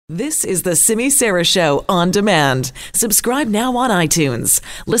This is the Simi Sara Show on demand. Subscribe now on iTunes.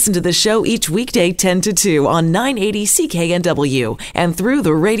 Listen to the show each weekday 10 to 2 on 980 CKNW and through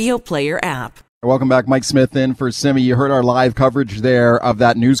the Radio Player app. Welcome back. Mike Smith in for Simi. You heard our live coverage there of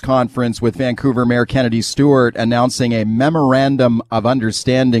that news conference with Vancouver Mayor Kennedy Stewart announcing a memorandum of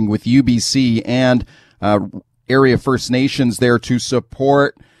understanding with UBC and area First Nations there to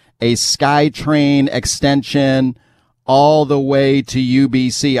support a SkyTrain extension all the way to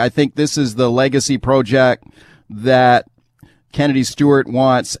UBC. I think this is the legacy project that Kennedy Stewart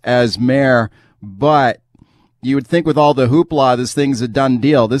wants as mayor, but you would think with all the hoopla, this thing's a done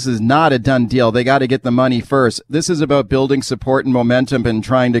deal. This is not a done deal. They got to get the money first. This is about building support and momentum and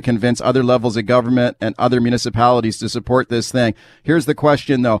trying to convince other levels of government and other municipalities to support this thing. Here's the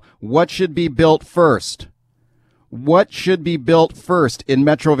question, though. What should be built first? What should be built first in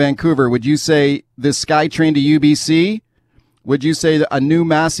Metro Vancouver? Would you say the SkyTrain to UBC? Would you say a new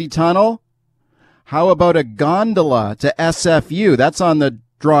Massey Tunnel? How about a gondola to SFU? That's on the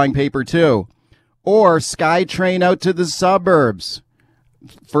drawing paper too. Or SkyTrain out to the suburbs.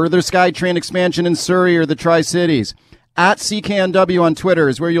 Further SkyTrain expansion in Surrey or the Tri-Cities. At CKNW on Twitter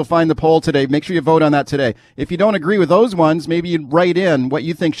is where you'll find the poll today. Make sure you vote on that today. If you don't agree with those ones, maybe you'd write in what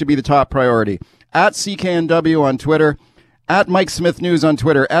you think should be the top priority. At CKNW on Twitter, at Mike Smith News on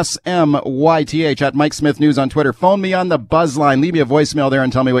Twitter, SMYTH at Mike Smith News on Twitter. Phone me on the Buzz line. Leave me a voicemail there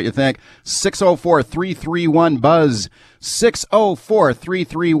and tell me what you think. 604-331-BUZZ.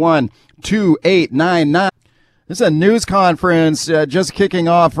 604-331-2899. This is a news conference just kicking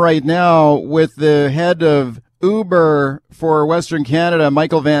off right now with the head of Uber for Western Canada,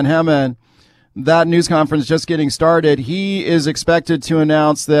 Michael Van Hemmen. That news conference just getting started. He is expected to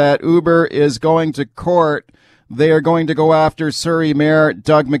announce that Uber is going to court. They are going to go after Surrey Mayor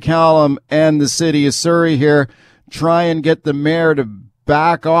Doug McCallum and the city of Surrey here, try and get the mayor to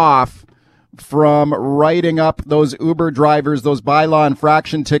back off from writing up those Uber drivers, those bylaw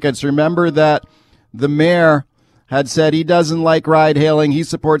infraction tickets. Remember that the mayor had said he doesn't like ride hailing. He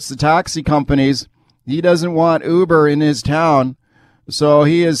supports the taxi companies. He doesn't want Uber in his town. So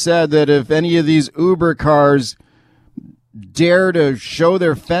he has said that if any of these Uber cars dare to show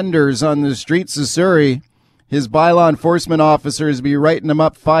their fenders on the streets of Surrey, his bylaw enforcement officers be writing them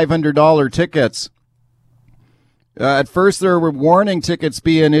up $500 tickets. At first there were warning tickets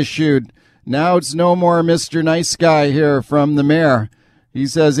being issued. Now it's no more Mr. Nice Guy here from the mayor. He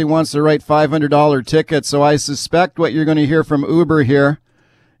says he wants to write $500 tickets. So I suspect what you're going to hear from Uber here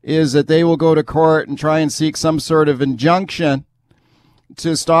is that they will go to court and try and seek some sort of injunction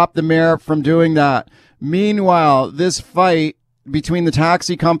to stop the mayor from doing that. Meanwhile, this fight between the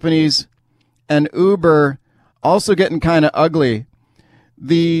taxi companies and Uber also getting kind of ugly.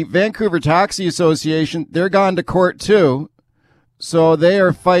 The Vancouver Taxi Association, they're gone to court too. So they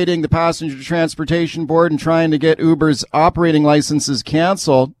are fighting the Passenger Transportation Board and trying to get Uber's operating licenses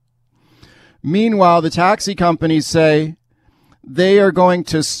canceled. Meanwhile, the taxi companies say they are going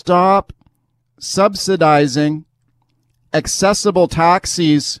to stop subsidizing accessible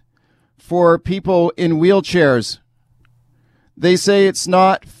taxis for people in wheelchairs. They say it's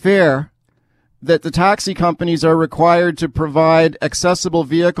not fair that the taxi companies are required to provide accessible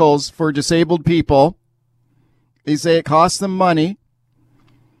vehicles for disabled people. They say it costs them money,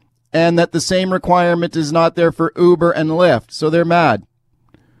 and that the same requirement is not there for Uber and Lyft. So they're mad.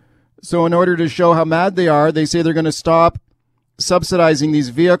 So in order to show how mad they are, they say they're going to stop subsidizing these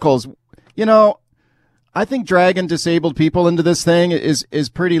vehicles. You know, I think dragging disabled people into this thing is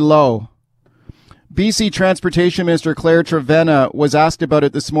pretty low. BC Transportation Minister Claire Trevena was asked about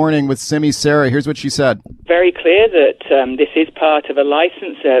it this morning with Simi Sara. Here's what she said. Very clear that this is part of a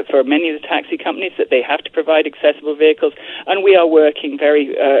license for many of the taxi companies that they have to provide accessible vehicles, and we are working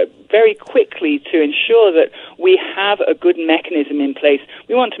very quickly to ensure that we have a good mechanism in place.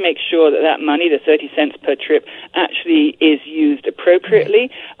 We want to make sure that that money, the 30 cents per trip, actually is used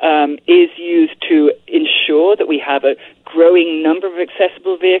appropriately, is used to ensure that we have a growing number of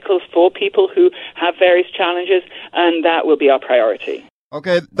accessible vehicles for people who have various challenges, and that will be our priority.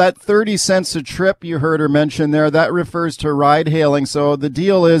 Okay, that 30 cents a trip you heard her mention there, that refers to ride hailing. So the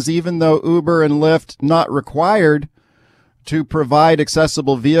deal is, even though Uber and Lyft not required to provide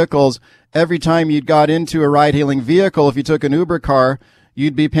accessible vehicles, every time you got into a ride hailing vehicle, if you took an Uber car,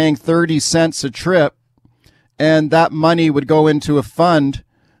 you'd be paying 30 cents a trip, and that money would go into a fund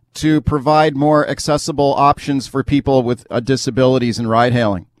to provide more accessible options for people with disabilities in ride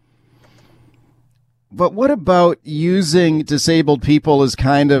hailing. But what about using disabled people as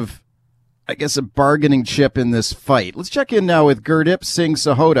kind of, I guess, a bargaining chip in this fight? Let's check in now with Gurdeep Singh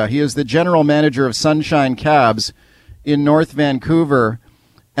Sahota. He is the general manager of Sunshine Cabs in North Vancouver.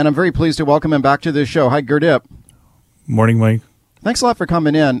 and I'm very pleased to welcome him back to the show. Hi, Gurdeep. Morning, Mike. Thanks a lot for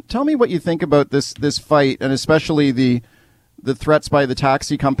coming in. Tell me what you think about this fight, and especially the threats by the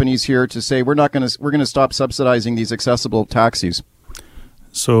taxi companies here to say we're going to stop subsidizing these accessible taxis.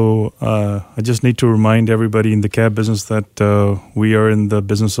 So I just need to remind everybody in the cab business that we are in the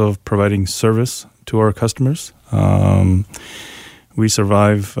business of providing service to our customers. We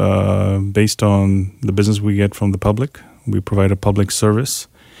survive based on the business we get from the public. We provide a public service.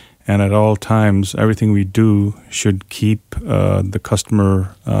 And at all times, everything we do should keep the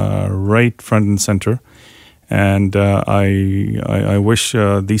customer right front and center. And I wish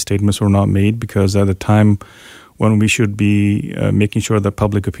these statements were not made, because at a time when we should be making sure that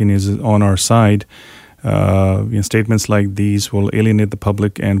public opinion is on our side, statements like these will alienate the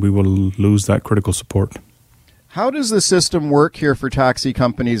public and we will lose that critical support. How does the system work here for taxi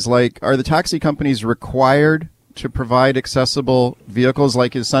companies? Like, are the taxi companies required to provide accessible vehicles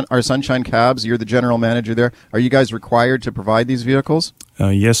like our Sunshine Cabs? You're the general manager there. Are you guys required to provide these vehicles?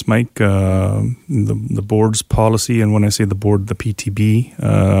 Yes, Mike. The board's policy, and when I say the board, the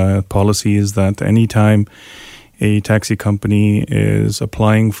PTB policy, is that anytime a taxi company is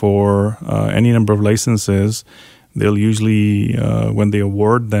applying for any number of licenses, they'll usually, when they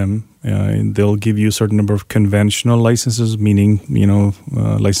award them, they'll give you a certain number of conventional licenses, meaning,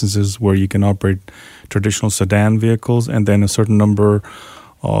 licenses where you can operate traditional sedan vehicles, and then a certain number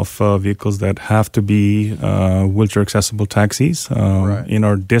of vehicles that have to be wheelchair accessible taxis. Right. In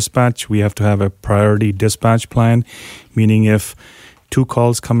our dispatch, we have to have a priority dispatch plan, meaning if two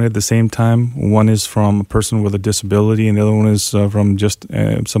calls come in at the same time, one is from a person with a disability and the other one is from just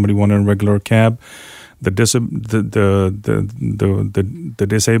somebody wanting a regular cab, the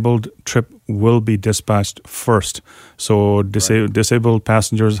disabled trip will be dispatched first. So disabled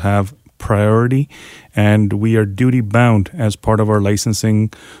passengers have priority, and we are duty bound as part of our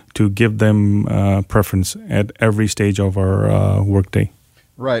licensing to give them preference at every stage of our workday.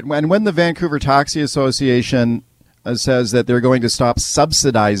 Right. And when the Vancouver Taxi Association says that they're going to stop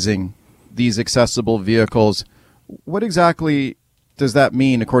subsidizing these accessible vehicles, what exactly does that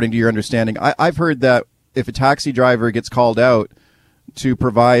mean, according to your understanding? I've heard that if a taxi driver gets called out to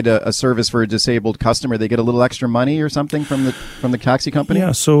provide a service for a disabled customer, they get a little extra money or something from the taxi company?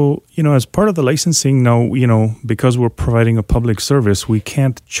 Yeah, so, as part of the licensing now, because we're providing a public service, we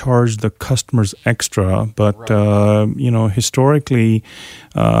can't charge the customers extra. But, historically,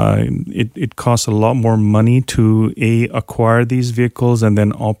 it costs a lot more money to, acquire these vehicles and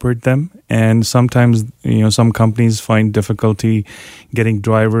then operate them. And sometimes, some companies find difficulty getting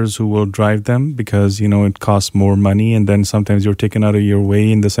drivers who will drive them because, it costs more money. And then sometimes you're taken out of your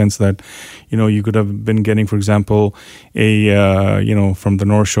way in the sense that, you could have been getting, for example, from the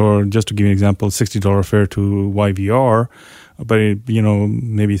North Shore, just to give you an example, $60 fare to YVR. But,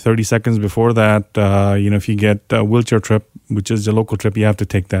 maybe 30 seconds before that, if you get a wheelchair trip, which is a local trip, you have to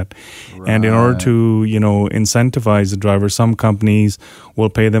take that. Right. And in order to, incentivize the driver, some companies will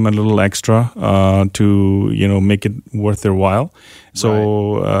pay them a little extra to, make it worth their while.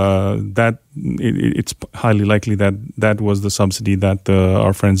 So it's highly likely that was the subsidy that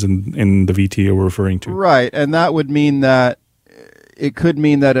our friends in the VTA were referring to. Right. And that would mean that it could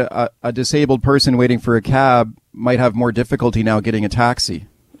mean that a disabled person waiting for a cab might have more difficulty now getting a taxi,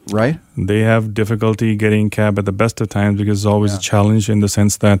 right? They have difficulty getting cab at the best of times because it's always a challenge in the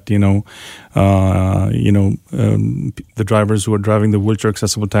sense that, the drivers who are driving the wheelchair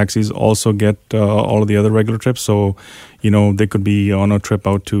accessible taxis also get all of the other regular trips. So, they could be on a trip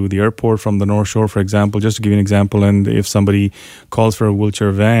out to the airport from the North Shore, for example, just to give you an example. And if somebody calls for a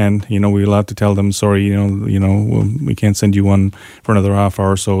wheelchair van, we'll have to tell them, sorry, we can't send you one for another half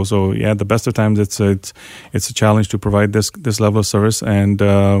hour or so. So, at the best of times, it's a challenge to provide this level of service, and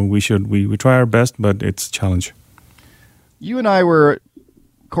we try our best, but it's a challenge. You and I were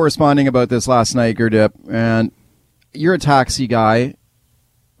corresponding about this last night, Gurdeep, and you're a taxi guy,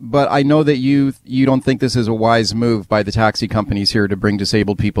 but I know that you don't think this is a wise move by the taxi companies here to bring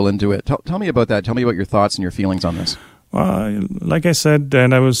disabled people into it. Tell me about that. Tell me about your thoughts and your feelings on this. Like I said,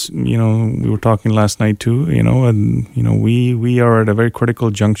 and I was, we were talking last night too, and, we are at a very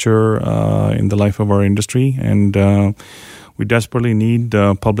critical juncture in the life of our industry, and we desperately need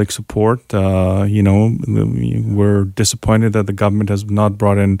public support. We're disappointed that the government has not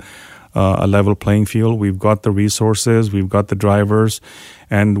brought in a level playing field. We've got the resources, we've got the drivers,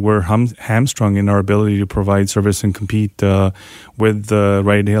 and we're hamstrung in our ability to provide service and compete with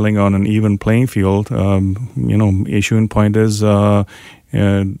ride-hailing on an even playing field. Issue in point is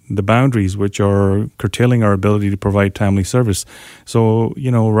the boundaries which are curtailing our ability to provide timely service. So,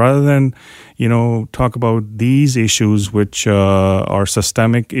 rather than, talk about these issues which are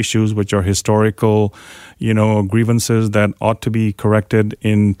systemic issues, which are historical, grievances that ought to be corrected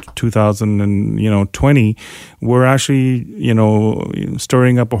in 2020, we're actually,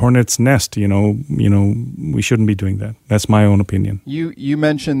 stirring up a hornet's nest. We shouldn't be doing that. That's my own opinion. You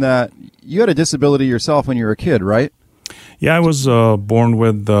mentioned that you had a disability yourself when you were a kid, right? Yeah, I was born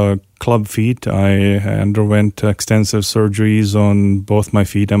with club feet. I underwent extensive surgeries on both my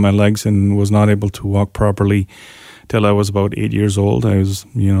feet and my legs and was not able to walk properly till I was about 8 years old. I was,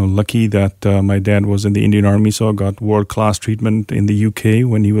 lucky that my dad was in the Indian Army, so I got world-class treatment in the UK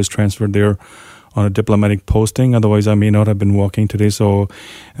when he was transferred there on a diplomatic posting. Otherwise, I may not have been walking today. So,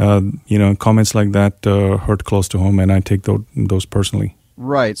 comments like that hurt close to home, and I take those personally.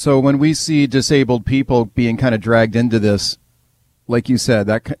 Right. So when we see disabled people being kind of dragged into this, like you said,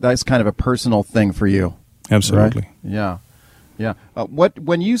 that's kind of a personal thing for you. Absolutely. Right? Yeah.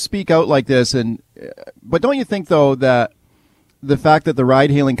 When you speak out like this, but don't you think though that the fact that the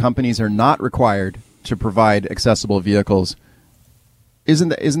ride-hailing companies are not required to provide accessible vehicles, isn't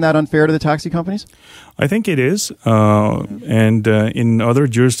that unfair to the taxi companies? I think it is. And in other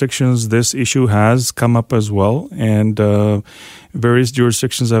jurisdictions, this issue has come up as well. And various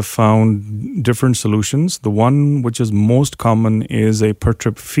jurisdictions have found different solutions. The one which is most common is a per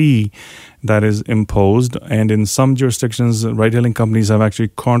trip fee that is imposed. And in some jurisdictions, ride-hailing companies have actually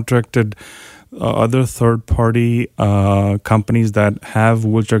contracted other third-party companies that have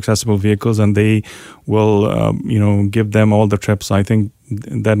wheelchair-accessible vehicles, and they will, give them all the trips. I think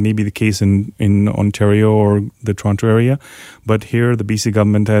that may be the case in Ontario or the Toronto area. But here, the BC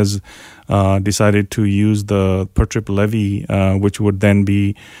government has decided to use the per-trip levy, which would then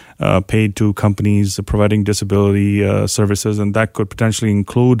be paid to companies providing disability services, and that could potentially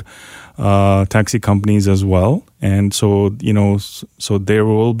include taxi companies as well. And so, so there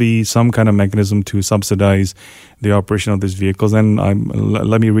will be some kind of mechanism to subsidize the operation of these vehicles. And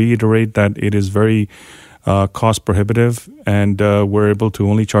let me reiterate that it is very cost prohibitive, and we're able to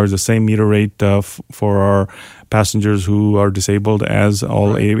only charge the same meter rate for our passengers who are disabled as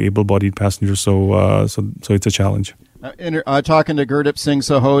all able-bodied passengers. So it's a challenge. Talking to Gurdip Singh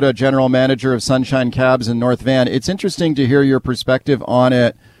Sahota, General Manager of Sunshine Cabs in North Van. It's interesting to hear your perspective on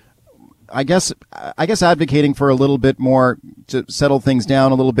it. I guess advocating for a little bit more to settle things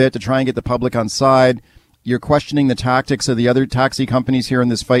down a little bit, to try and get the public on side. You're questioning the tactics of the other taxi companies here in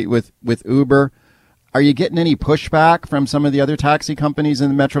this fight with Uber. Are you getting any pushback from some of the other taxi companies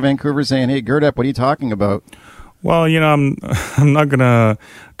in Metro Vancouver saying, "Hey, Gurdip, what are you talking about?" Well, I'm not going to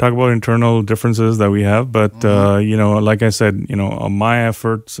talk about internal differences that we have, but, like I said, my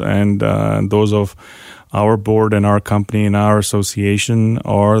efforts and those of our board and our company and our association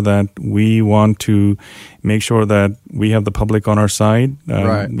are that we want to make sure that we have the public on our side.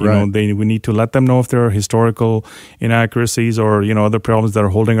 We need to let them know if there are historical inaccuracies or, other problems that are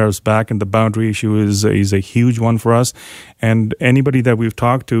holding us back. And the boundary issue is a huge one for us. And anybody that we've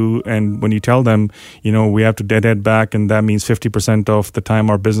talked to, and when you tell them, we have to deadhead back, and that means 50% of the time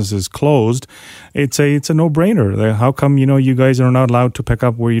our business is closed, it's a no-brainer. How come, you guys are not allowed to pick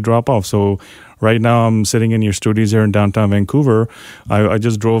up where you drop off? So right now, I'm sitting in your studios here in downtown Vancouver. I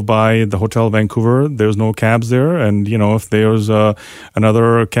just drove by the Hotel Vancouver. There's no cabs there. And, if there was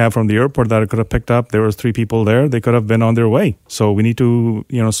another cab from the airport that I could have picked up, there was 3 people there. They could have been on their way. So we need to,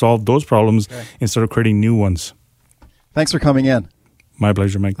 solve those problems instead of creating new ones. Thanks for coming in. My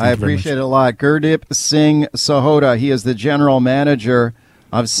pleasure, Mike. I appreciate it a lot. Gurdip Singh Sahota. He is the General Manager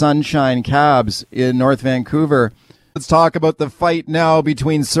of Sunshine Cabs in North Vancouver. Let's talk about the fight now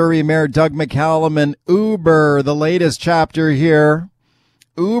between Surrey Mayor Doug McCallum and Uber. The latest chapter here.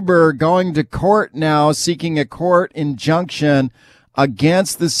 Uber going to court now, seeking a court injunction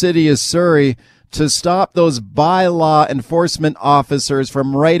against the city of Surrey to stop those bylaw enforcement officers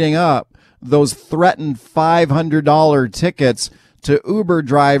from writing up those threatened $500 tickets to Uber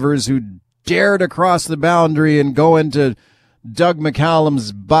drivers who dare to cross the boundary and go into Doug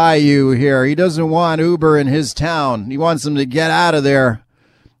McCallum's bayou here. He doesn't want Uber in his town. He wants them to get out of there.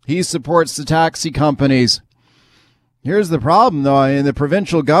 He supports the taxi companies. Here's the problem, though. The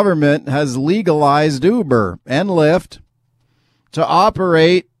provincial government has legalized Uber and Lyft to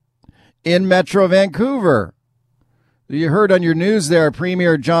operate in Metro Vancouver. You heard on your news there,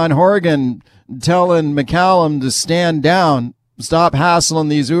 Premier John Horgan telling McCallum to stand down, stop hassling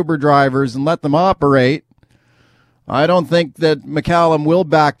these Uber drivers and let them operate. I don't think that McCallum will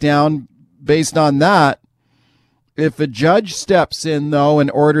back down based on that. If a judge steps in, though,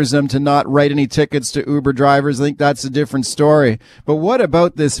 and orders them to not write any tickets to Uber drivers, I think that's a different story. But what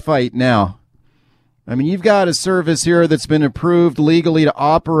about this fight now? I mean, you've got a service here that's been approved legally to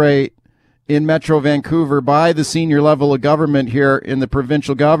operate in Metro Vancouver by the senior level of government here in the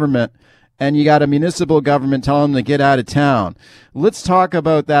provincial government, and you got a municipal government telling them to get out of town. Let's talk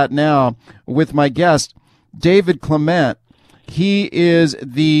about that now with my guest, David Clement. He is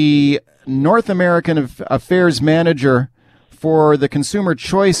the North American Affairs Manager for the Consumer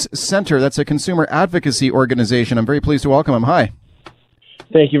Choice Center. That's a consumer advocacy organization. I'm very pleased to welcome him. Hi.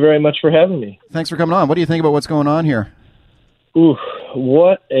 Thank you very much for having me. Thanks for coming on. What do you think about what's going on here? Ooh,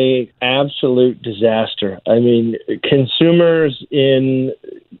 what a absolute disaster. I mean, consumers in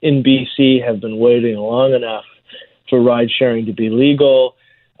BC have been waiting long enough for ride sharing to be legal.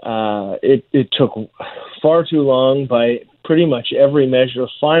 It took far too long by pretty much every measure.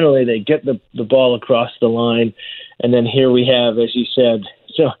 Finally, they get the ball across the line, and then here we have, as you said.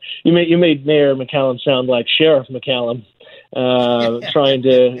 So you made Mayor McCallum sound like Sheriff McCallum, trying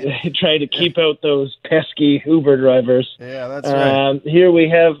to keep out those pesky Uber drivers. Yeah, that's right. Here we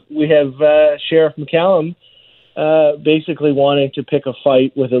have Sheriff McCallum basically wanting to pick a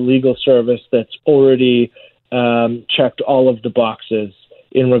fight with a legal service that's already checked all of the boxes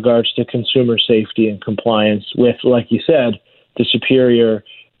in regards to consumer safety and compliance with, like you said, the superior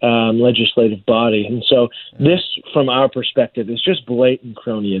legislative body. And so this, from our perspective, is just blatant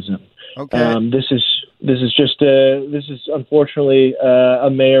cronyism. Okay. This is unfortunately a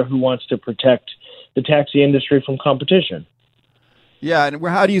mayor who wants to protect the taxi industry from competition. Yeah, and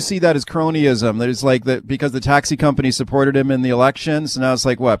how do you see that as cronyism? That is like that because the taxi company supported him in the elections, so now it's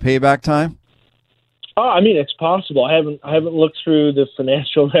like what, payback time? Oh, I mean, it's possible. I haven't looked through the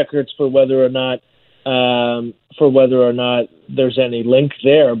financial records for whether or not there's any link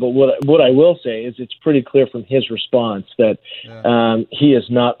there. But what I will say is it's pretty clear from his response that he is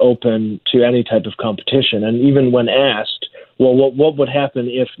not open to any type of competition. And even when asked, well, what would happen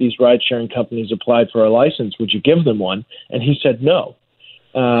if these ride-sharing companies applied for a license? Would you give them one? And he said no.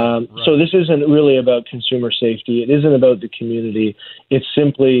 Right. So this isn't really about consumer safety. It isn't about the community. It's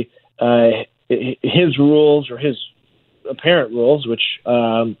simply his rules, or his apparent rules, which,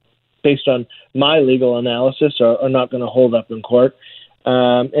 based on my legal analysis, are not going to hold up in court.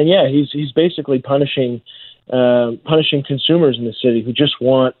 And yeah, he's basically punishing consumers in the city who just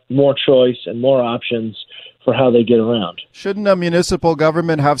want more choice and more options for how they get around. Shouldn't a municipal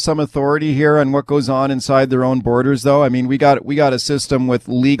government have some authority here on what goes on inside their own borders, though? I mean, we got a system with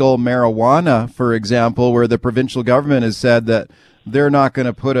legal marijuana, for example, where the provincial government has said that they're not going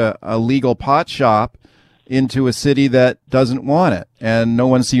to put a legal pot shop into a city that doesn't want it. And no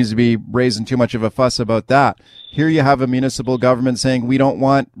one seems to be raising too much of a fuss about that. Here you have a municipal government saying we don't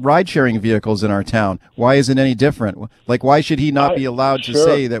want ride-sharing vehicles in our town. Why isn't any different? Like, why should he not be allowed to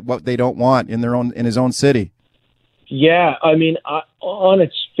say that what they don't want in his own city? Yeah, I mean, on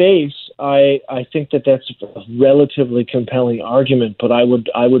its face, I think that's a relatively compelling argument, but I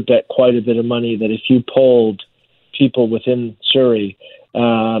would bet quite a bit of money that if you polled people within Surrey,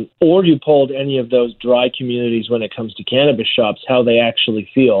 or you polled any of those dry communities when it comes to cannabis shops, how they actually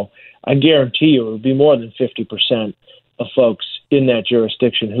feel, I guarantee you it would be more than 50% of folks in that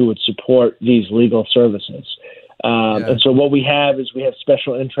jurisdiction who would support these legal services. And so what we have is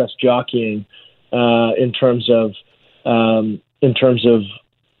special interest jockeying in terms of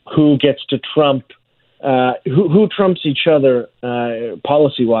who gets to trump, who trumps each other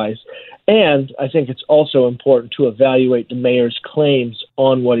policy-wise. And I think it's also important to evaluate the mayor's claims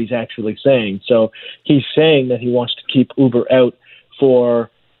on what he's actually saying. So he's saying that he wants to keep Uber out for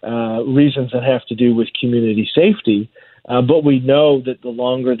reasons that have to do with community safety. But we know that the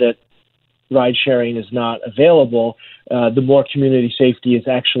longer that ride sharing is not available, the more community safety is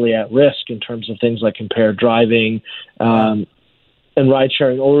actually at risk in terms of things like impaired driving, and ride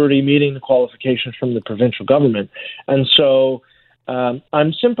sharing already meeting the qualifications from the provincial government. And so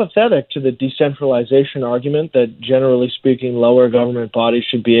I'm sympathetic to the decentralization argument that, generally speaking, lower government bodies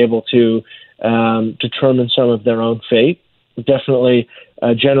should be able to determine some of their own fate. Definitely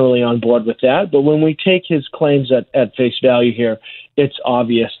generally on board with that. But when we take his claims at face value here, it's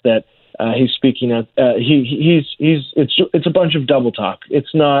obvious that he's speaking at it's a bunch of double talk.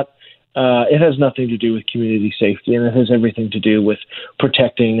 It's not. It has nothing to do with community safety, and it has everything to do with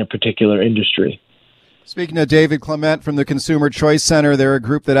protecting a particular industry. Speaking of David Clement from the Consumer Choice Center, they're a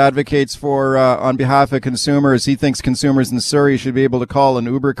group that advocates for, on behalf of consumers. He thinks consumers in Surrey should be able to call an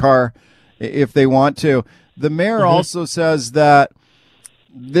Uber car if they want to. The mayor also says that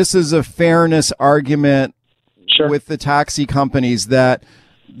this is a fairness argument with the taxi companies, that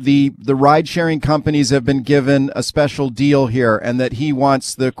the ride-sharing companies have been given a special deal here, and that he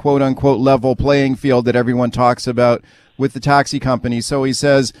wants the quote-unquote level playing field that everyone talks about with the taxi companies. So he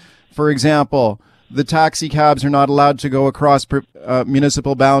says, for example, the taxi cabs are not allowed to go across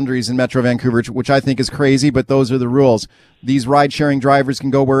municipal boundaries in Metro Vancouver, which I think is crazy, but those are the rules. These ride-sharing drivers can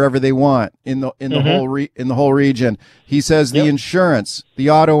go wherever they want in the whole region. He says the insurance, the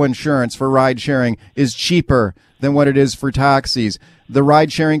auto insurance for ride-sharing is cheaper than what it is for taxis. The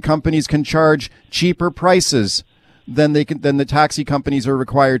ride-sharing companies can charge cheaper prices than the taxi companies are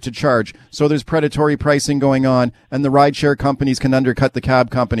required to charge. So there's predatory pricing going on, and the rideshare companies can undercut the cab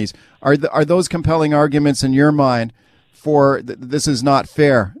companies. Are those compelling arguments in your mind for this is not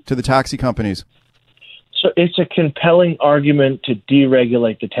fair to the taxi companies? So it's a compelling argument to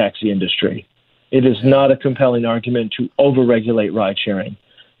deregulate the taxi industry. It is not a compelling argument to overregulate ride sharing.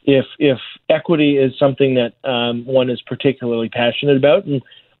 If equity is something that one is particularly passionate about, and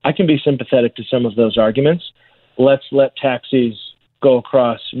I can be sympathetic to some of those arguments, let's let taxis go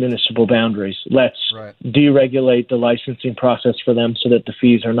across municipal boundaries. Let's deregulate the licensing process for them so that the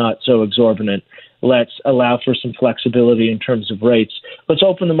fees are not so exorbitant. Let's allow for some flexibility in terms of rates. Let's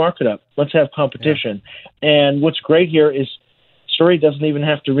open the market up. Let's have competition. And what's great here is Surrey doesn't even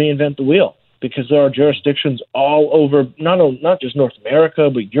have to reinvent the wheel, because there are jurisdictions all over, not just North America,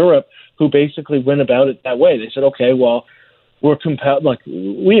 but Europe, who basically went about it that way. They said, okay, well, we're compelled. Like,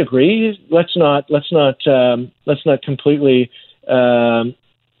 we agree. Let's not completely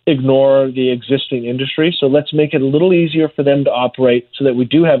ignore the existing industry. So let's make it a little easier for them to operate, so that we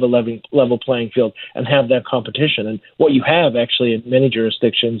do have a level playing field and have that competition. And what you have actually in many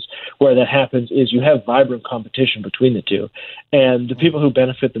jurisdictions where that happens is you have vibrant competition between the two. And the people who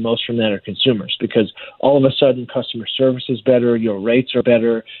benefit the most from that are consumers, because all of a sudden customer service is better, your rates are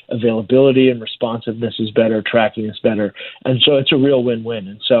better, availability and responsiveness is better, tracking is better. And so it's a real win-win.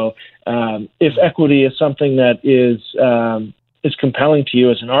 And so if equity is something that is compelling to you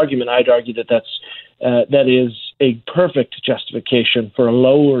as an argument, I'd argue that is a perfect justification for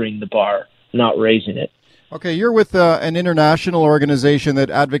lowering the bar, not raising it. Okay, you're with an international organization that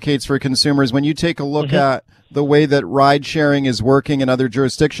advocates for consumers. When you take a look at the way that ride sharing is working in other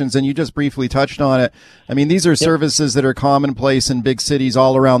jurisdictions, and you just briefly touched on it, I mean, these are services that are commonplace in big cities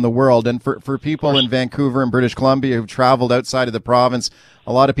all around the world. And for people in Vancouver and British Columbia who've traveled outside of the province,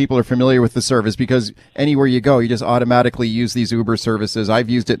 a lot of people are familiar with the service, because anywhere you go, you just automatically use these Uber services. I've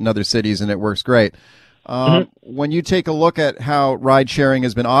used it in other cities, and it works great. When you take a look at how ride sharing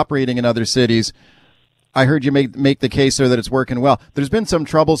has been operating in other cities, I heard you make the case there that it's working well. There's been some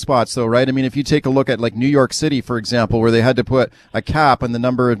trouble spots, though, right? I mean, if you take a look at like New York City, for example, where they had to put a cap on the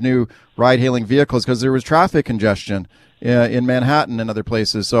number of new ride-hailing vehicles because there was traffic congestion in Manhattan and other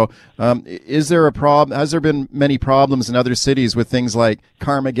places. So is there a problem? Has there been many problems in other cities with things like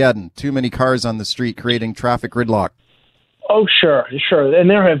Carmageddon, too many cars on the street creating traffic gridlock? Oh, sure. And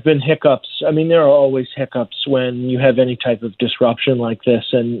there have been hiccups. I mean, there are always hiccups when you have any type of disruption like this,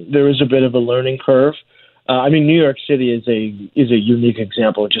 and there is a bit of a learning curve. I mean, New York City is a unique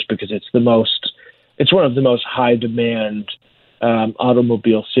example, just because it's one of the most high demand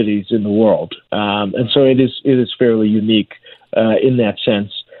automobile cities in the world, and so it is fairly unique in that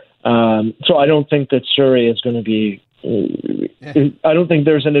sense. So I don't think that Surrey is going to be. I don't think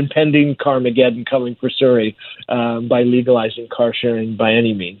there's an impending Carmageddon coming for Surrey by legalizing car sharing by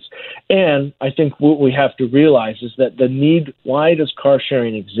any means. And I think what we have to realize is that why does car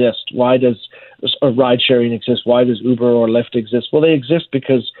sharing exist? Why does ride sharing exist? Why does Uber or Lyft exist? Well, they exist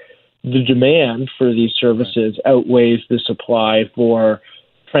because the demand for these services outweighs the supply for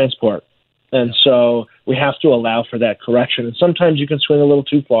transport. And so we have to allow for that correction. And sometimes you can swing a little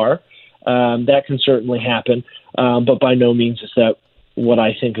too far. That can certainly happen. But by no means is that what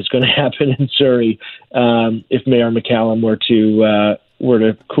I think is going to happen in Surrey if Mayor McCallum were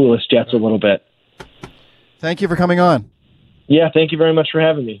to cool his jets a little bit. Thank you for coming on. Yeah, thank you very much for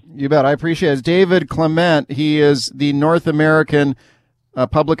having me. You bet. I appreciate it. It's David Clement. He is the North American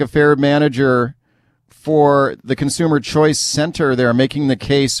Public Affairs Manager for the Consumer Choice Center. They're making the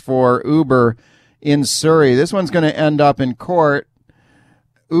case for Uber in Surrey. This one's going to end up in court.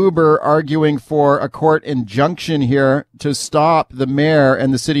 Uber arguing for a court injunction here to stop the mayor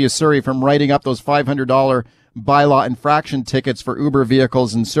and the city of Surrey from writing up those $500 bylaw infraction tickets for Uber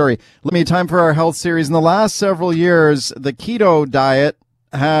vehicles in Surrey. Time for our health series. In the last several years, the keto diet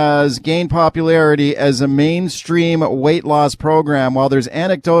has gained popularity as a mainstream weight loss program. While there's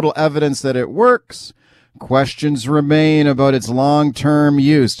anecdotal evidence that it works, questions remain about its long-term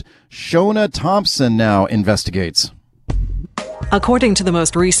use. Shona Thompson now investigates. According to the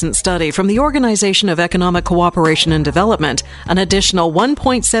most recent study from the Organization of Economic Cooperation and Development, an additional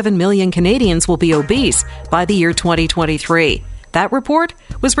 1.7 million Canadians will be obese by the year 2023. That report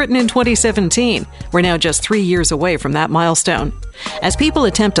was written in 2017. We're now just 3 years away from that milestone. As people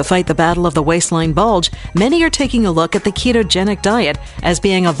attempt to fight the battle of the waistline bulge, many are taking a look at the ketogenic diet as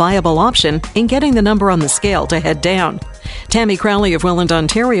being a viable option in getting the number on the scale to head down. Tammy Crowley of Welland,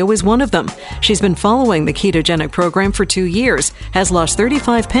 Ontario is one of them. She's been following the ketogenic program for 2 years, has lost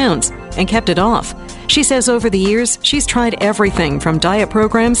 35 pounds, and kept it off. She says over the years, she's tried everything from diet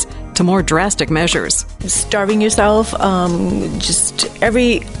programs to more drastic measures. Starving yourself, just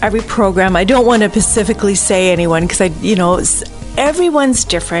every program. I don't want to specifically say anyone because everyone's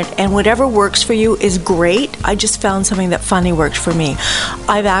different, and whatever works for you is great. I just found something that finally worked for me.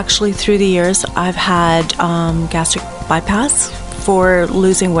 I've actually, through the years, I've had gastric bypass for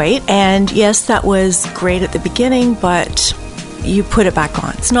losing weight. And yes, that was great at the beginning, but you put it back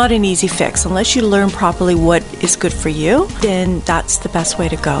on. It's not an easy fix. Unless you learn properly what is good for you, then that's the best way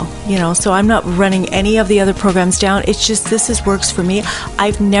to go. So I'm not running any of the other programs down. It's just this works for me.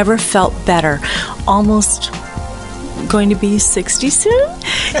 I've never felt better. Almost going to be 60 soon.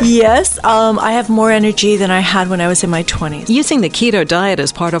 Yes, I have more energy than I had when I was in my 20s. Using the keto diet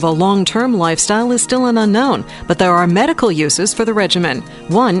as part of a long-term lifestyle is still an unknown, but there are medical uses for the regimen.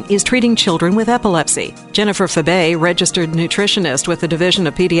 One is treating children with epilepsy. Jennifer Fabé, registered nutritionist with the Division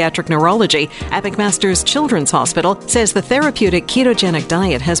of Pediatric Neurology at McMaster's Children's Hospital, says the therapeutic ketogenic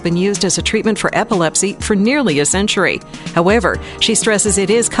diet has been used as a treatment for epilepsy for nearly a century. However, she stresses it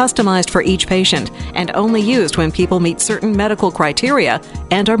is customized for each patient and only used when people meet certain medical criteria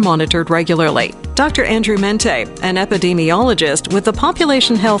and are monitored regularly. Dr. Andrew Mente, an epidemiologist with the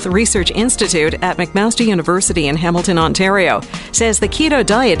Population Health Research Institute at McMaster University in Hamilton, Ontario, says the keto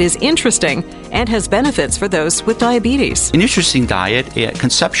diet is interesting and has benefits for those with diabetes. An interesting diet.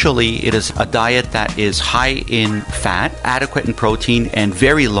 Conceptually, it is a diet that is high in fat, adequate in protein, and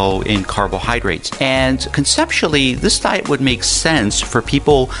very low in carbohydrates. And conceptually, this diet would make sense for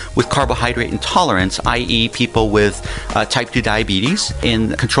people with carbohydrate intolerance, i.e. people with type 2 diabetes,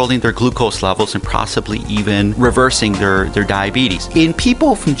 in controlling their glucose levels and possibly even reversing their diabetes. In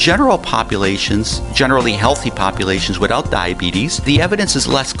people from general populations, generally healthy populations without diabetes, the evidence is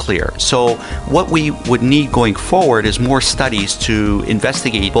less clear. So what we would need going forward is more studies to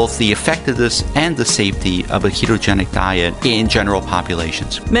investigate both the effectiveness and the safety of a ketogenic diet in general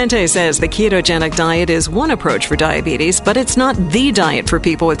populations. Mente says the ketogenic diet is one approach for diabetes, but it's not the diet for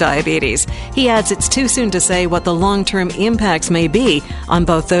people with diabetes. He adds it's too soon to say what the long-term impacts may be on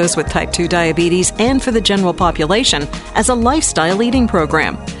both those with type 2 diabetes and for the general population as a lifestyle eating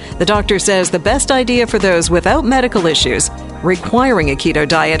program. The doctor says the best idea for those without medical issues requiring a keto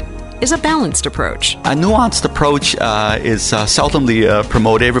diet is a balanced approach. A nuanced approach is seldomly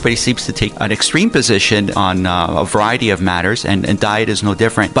promoted. Everybody seems to take an extreme position on a variety of matters, and diet is no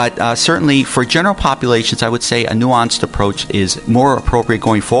different. But certainly for general populations, I would say a nuanced approach is more appropriate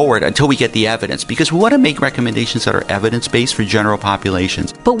going forward until we get the evidence, because we want to make recommendations that are evidence-based for general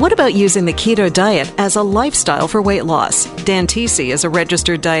populations. But what about using the keto diet as a lifestyle for weight loss? Dan Tesey is a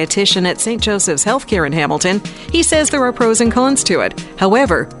registered dietitian at St. Joseph's Healthcare in Hamilton. He says there are pros and cons to it.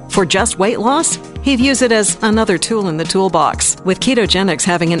 However, for just weight loss, he'd use it as another tool in the toolbox. With ketogenics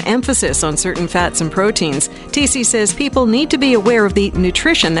having an emphasis on certain fats and proteins, TC says people need to be aware of the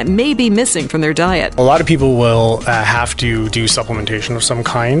nutrition that may be missing from their diet. A lot of people will have to do supplementation of some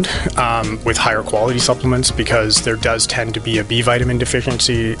kind with higher quality supplements because there does tend to be a B vitamin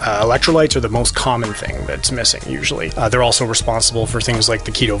deficiency. Electrolytes are the most common thing that's missing usually. They're also responsible for things like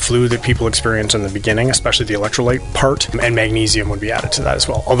the keto flu that people experience in the beginning, especially the electrolyte part, and magnesium would be added to that as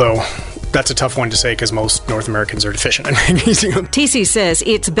well. Although that's a tough one to say because most North Americans are deficient in magnesium. TC says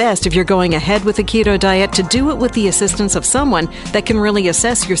it's best if you're going ahead with a keto diet to do it with the assistance of someone that can really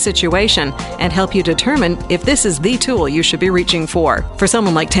assess your situation and help you determine if this is the tool you should be reaching for. For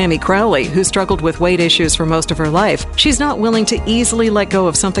someone like Tammy Crowley, who struggled with weight issues for most of her life, she's not willing to easily let go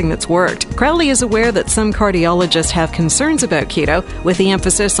of something that's worked. Crowley is aware that some cardiologists have concerns about keto with the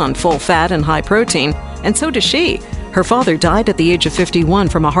emphasis on full fat and high protein, and so does she. Her father died at the age of 51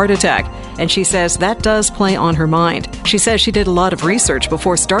 from a heart attack, and she says that does play on her mind. She says she did a lot of research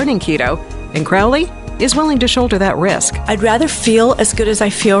before starting keto, and Crowley is willing to shoulder that risk. I'd rather feel as good as I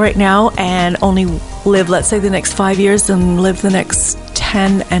feel right now and only live, let's say, the next 5 years than live the next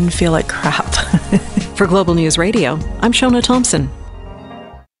 10 and feel like crap. For Global News Radio, I'm Shona Thompson.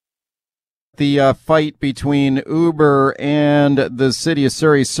 The fight between Uber and the city of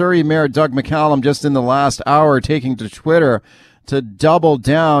Surrey. Surrey Mayor Doug McCallum just in the last hour taking to Twitter to double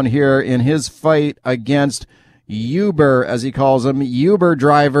down here in his fight against Uber, as he calls them, Uber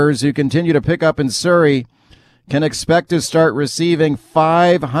drivers who continue to pick up in Surrey can expect to start receiving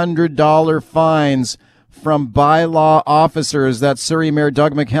 $500 fines from bylaw officers. That's Surrey Mayor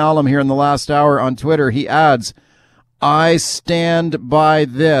Doug McCallum here in the last hour on Twitter. He adds, I stand by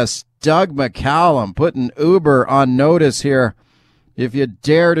this. Doug McCallum putting Uber on notice here. If you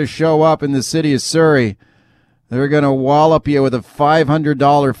dare to show up in the city of Surrey, they're going to wallop you with a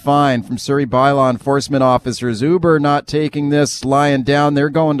 $500 fine from Surrey bylaw enforcement officers. Uber not taking this lying down. They're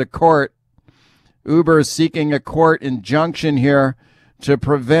going to court. Uber is seeking a court injunction here to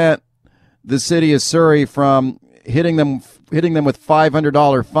prevent the city of Surrey from hitting them with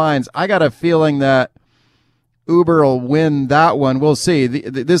 $500 fines. I got a feeling that Uber will win that one. We'll see.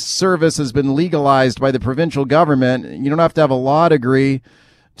 This service has been legalized by the provincial government. You don't have to have a law degree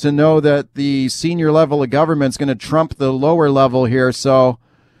to know that the senior level of government is going to trump the lower level here. So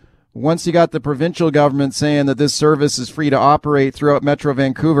once you got the provincial government saying that this service is free to operate throughout Metro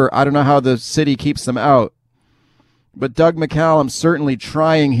Vancouver, I don't know how the city keeps them out. But Doug McCallum certainly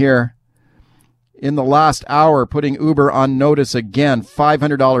trying here in the last hour, putting Uber on notice again.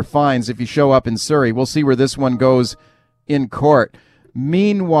 $500 fines if you show up in Surrey. We'll see where this one goes in court.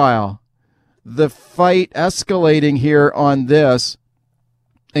 Meanwhile, the fight escalating here on this,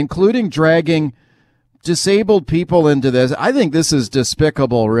 including dragging disabled people into this. I think this is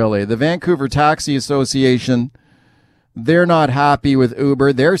despicable, really. The Vancouver Taxi Association, they're not happy with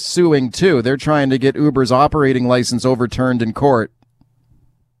Uber. They're suing, too. They're trying to get Uber's operating license overturned in court.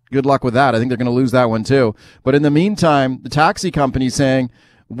 Good luck with that. I think they're going to lose that one, too. But in the meantime, the taxi company saying,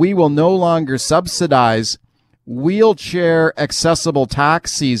 we will no longer subsidize wheelchair accessible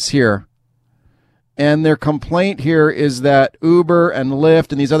taxis here. And their complaint here is that Uber and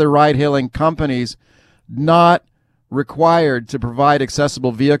Lyft and these other ride-hailing companies not required to provide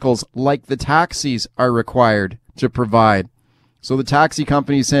accessible vehicles like the taxis are required to provide. So the taxi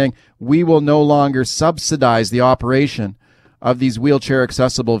company is saying, we will no longer subsidize the operation of these wheelchair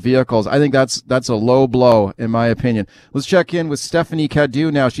accessible vehicles. I think that's a low blow, in my opinion. Let's check in with Stephanie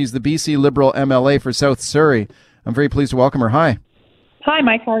Cadieux now. She's the BC Liberal MLA for South Surrey. I'm very pleased to welcome her. Hi. Hi,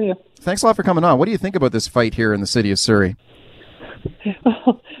 Mike. How are you? Thanks a lot for coming on. What do you think about this fight here in the city of Surrey?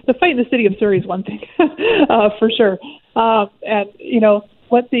 Well, the fight in the city of Surrey is one thing, for sure. And, you know,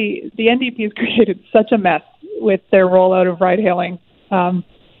 what the NDP has created such a mess with their rollout of ride-hailing.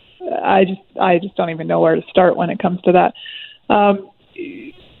 I just don't even know where to start when it comes to that.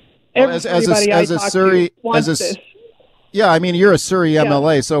 As a Surrey, yeah, I mean, you're a Surrey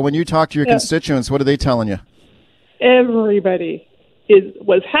MLA, so when you talk to your constituents, what are they telling you? Everybody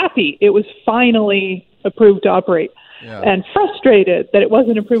was happy it was finally approved to operate, and frustrated that it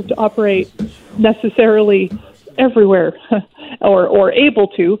wasn't approved to operate necessarily everywhere or able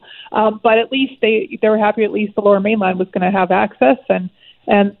to, but at least they were happy. At least the Lower Mainland was going to have access, and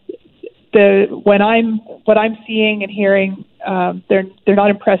what I'm seeing and hearing, they're not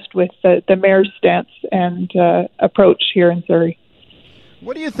impressed with the mayor's stance and approach here in Surrey.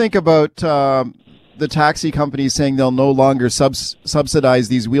 What do you think about the taxi companies saying they'll no longer subsidize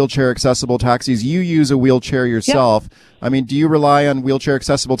these wheelchair accessible taxis? You use a wheelchair yourself. Yeah. I mean, do you rely on wheelchair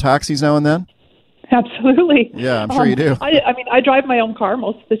accessible taxis now and then? Absolutely. Yeah, I'm sure you do. I mean, I drive my own car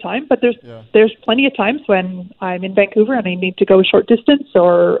most of the time, but there's plenty of times when I'm in Vancouver and I need to go a short distance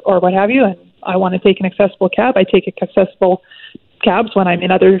or what have you, and I want to take an accessible cab. I take accessible cabs when I'm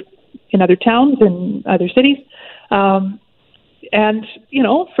in other towns and other cities. And, you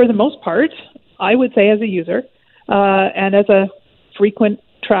know, for the most part, I would say as a user and as a frequent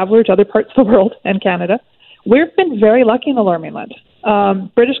traveler to other parts of the world and Canada, we've been very lucky in the Lower Mainland.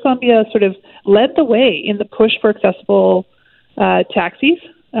 British Columbia sort of led the way in the push for accessible taxis,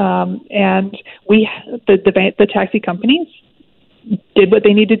 and the taxi companies did what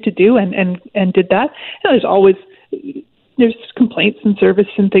they needed to do and did that. And there's complaints and service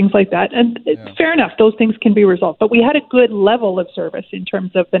and things like that, and it's fair enough. Those things can be resolved, but we had a good level of service in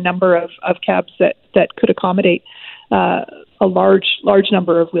terms of the number of cabs that could accommodate a large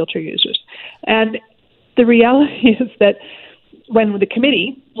number of wheelchair users. And the reality is that when the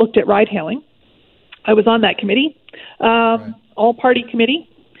committee looked at ride-hailing, I was on that committee, all-party committee.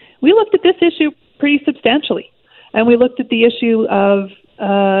 We looked at this issue pretty substantially, and we looked at the issue of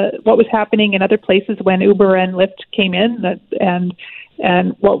what was happening in other places when Uber and Lyft came in,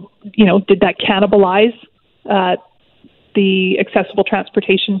 and well, you know, did that cannibalize the accessible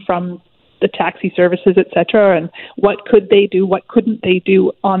transportation from the taxi services, et cetera, and what could they do, what couldn't they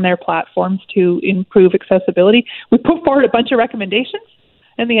do on their platforms to improve accessibility. We put forward a bunch of recommendations,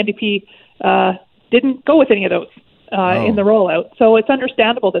 and the NDP didn't go with any of those in the rollout. So it's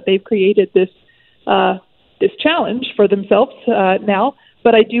understandable that they've created this this challenge for themselves now.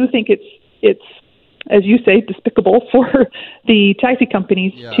 But I do think it's as you say, despicable for the taxi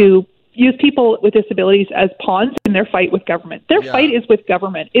companies to use people with disabilities as pawns in their fight with government. Their fight is with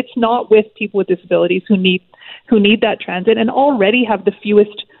government. It's not with people with disabilities who need that transit and already have the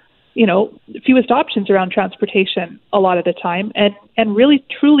fewest options around transportation a lot of the time, and really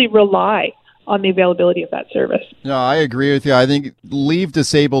truly rely on the availability of that service. No, I agree with you. I think leave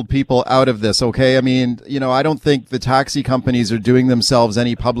disabled people out of this, okay? I mean, I don't think the taxi companies are doing themselves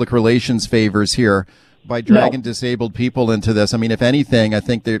any public relations favors here by dragging disabled people into this. I mean, if anything, I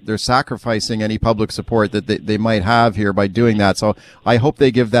think they're sacrificing any public support that they might have here by doing that. So I hope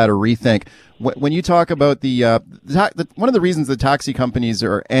they give that a rethink. When you talk about one of the reasons the taxi companies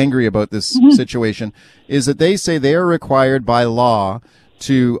are angry about this situation is that they say they are required by law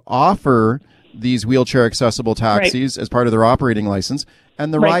to offer these wheelchair accessible taxis as part of their operating license,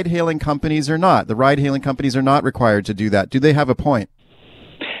 and the ride-hailing companies are not. The ride-hailing companies are not required to do that. Do they have a point?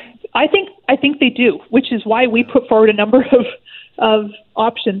 I think they do, which is why we put forward a number of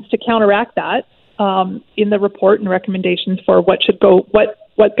options to counteract that in the report and recommendations for what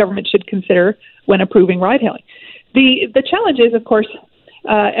government should consider when approving ride-hailing. The challenge is, of course,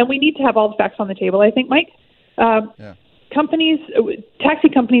 and we need to have all the facts on the table, I think, Mike. Taxi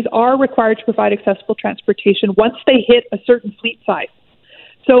companies are required to provide accessible transportation once they hit a certain fleet size.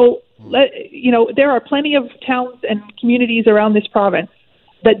 So, there are plenty of towns and communities around this province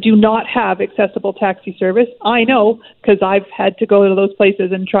that do not have accessible taxi service. I know because I've had to go to those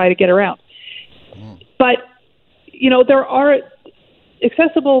places and try to get around. But, there are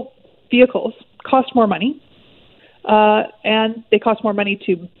accessible vehicles cost more money, and they cost more money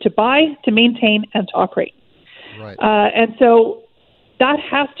to buy, to maintain, and to operate. Right. And so that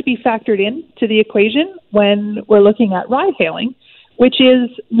has to be factored in to the equation when we're looking at ride-hailing, which is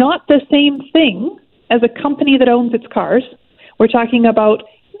not the same thing as a company that owns its cars. We're talking about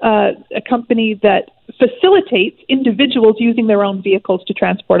a company that facilitates individuals using their own vehicles to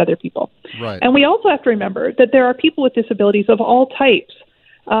transport other people. Right. And we also have to remember that there are people with disabilities of all types,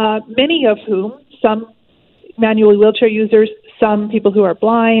 many of whom, some manual wheelchair users, some people who are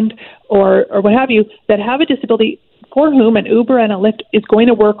blind or what have you, that have a disability for whom an Uber and a Lyft is going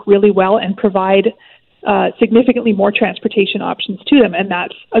to work really well and provide significantly more transportation options to them, and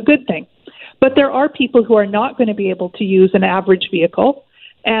that's a good thing. But there are people who are not going to be able to use an average vehicle,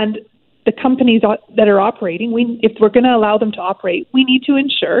 and the companies that are operating, if we're going to allow them to operate, we need to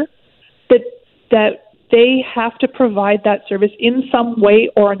ensure that they have to provide that service in some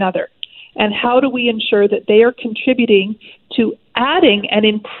way or another. And how do we ensure that they are contributing to adding and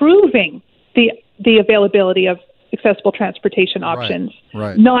improving the availability of accessible transportation options,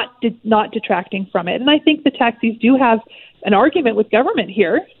 not detracting from it? And I think the taxis do have an argument with government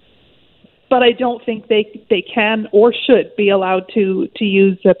here, but I don't think they can or should be allowed to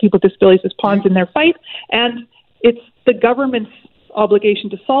use people with disabilities as pawns in their fight. And it's the government's obligation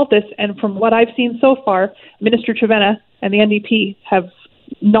to solve this. And from what I've seen so far, Minister Trevena and the NDP have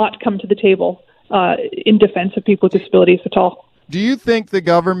not come to the table in defense of people with disabilities at all. Do you think the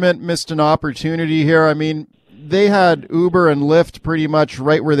government missed an opportunity here? I mean, they had Uber and Lyft pretty much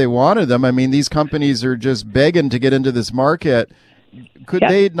right where they wanted them. I mean, these companies are just begging to get into this market. Could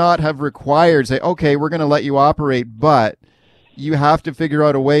they not have required, say, okay, we're going to let you operate, but you have to figure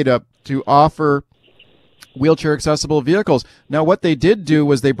out a way to offer wheelchair accessible vehicles? Now, what they did do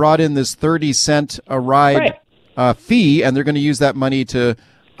was they brought in this 30 cent a ride fee, and they're going to use that money to,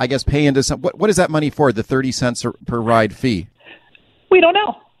 I guess, pay into some. What is that money for, the 30 cents per ride fee? We don't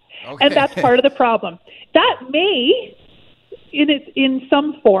know. Okay. And that's part of the problem. That may, in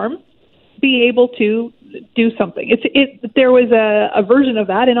some form, be able to do something. There was a version of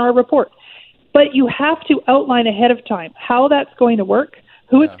that in our report. But you have to outline ahead of time how that's going to work,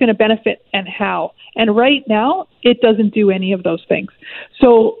 who it's going to benefit, and how. And right now, it doesn't do any of those things.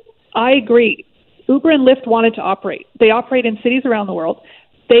 So I agree. Uber and Lyft wanted to operate. They operate in cities around the world.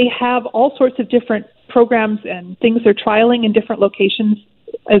 They have all sorts of different programs and things they're trialing in different locations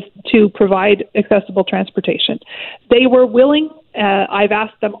as to provide accessible transportation. They were willing. I've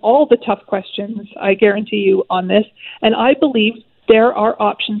asked them all the tough questions, I guarantee you, on this, and I believe there are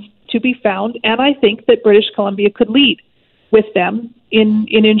options to be found, and I think that British Columbia could lead with them in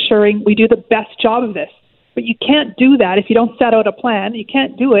ensuring we do the best job of this. But you can't do that if you don't set out a plan. You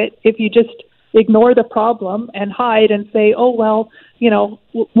can't do it if you just ignore the problem and hide and say, oh, well,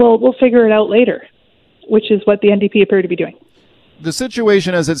 we'll figure it out later, which is what the NDP appear to be doing. The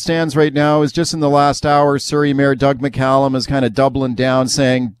situation as it stands right now is just in the last hour, Surrey Mayor Doug McCallum is kind of doubling down,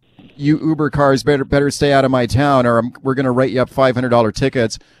 saying, you Uber cars better stay out of my town, or we're going to write you up $500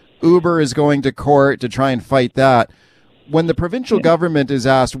 tickets. Uber is going to court to try and fight that. When the provincial government is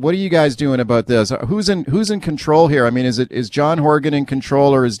asked, what are you guys doing about this? Who's in control here? I mean, is John Horgan in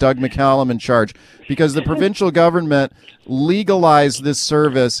control, or is Doug McCallum in charge? Because the provincial government legalized this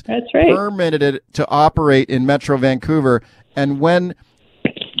service, that's right, permitted it to operate in Metro Vancouver. And when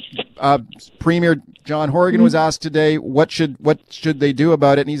Premier John Horgan was asked today, what should they do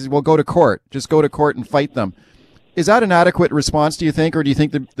about it? And he said, well, go to court. Just go to court and fight them. Is that an adequate response, do you think, or do you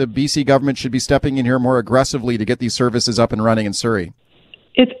think the BC government should be stepping in here more aggressively to get these services up and running in Surrey?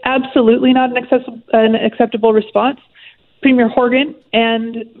 It's absolutely not an acceptable response. Premier Horgan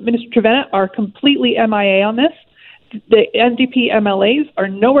and Minister Trevena are completely MIA on this. The NDP MLAs are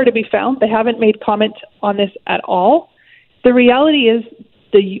nowhere to be found. They haven't made comment on this at all. The reality is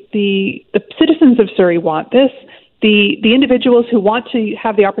the citizens of Surrey want this. The individuals who want to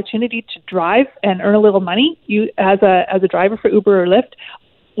have the opportunity to drive and earn a little money, as a driver for Uber or Lyft,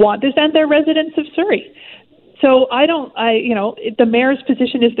 want this, and they're residents of Surrey. So the mayor's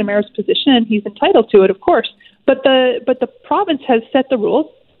position is the mayor's position, and he's entitled to it, of course. But the province has set the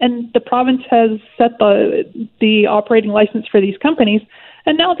rules, and the province has set the operating license for these companies,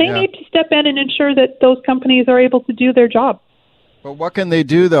 and now they need to step in and ensure that those companies are able to do their job. But what can they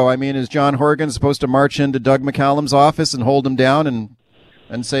do, though? I mean, is John Horgan supposed to march into Doug McCallum's office and hold him down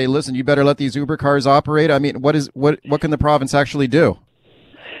and say, listen, you better let these Uber cars operate? I mean, what can the province actually do?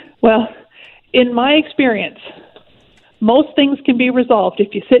 Well, in my experience, most things can be resolved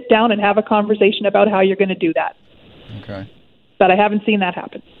if you sit down and have a conversation about how you're going to do that. Okay. But I haven't seen that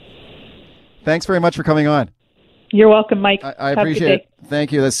happen. Thanks very much for coming on. You're welcome, Mike. I appreciate it.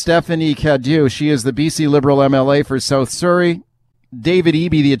 Thank you. That's Stephanie Cadieux. She is the BC Liberal MLA for South Surrey. David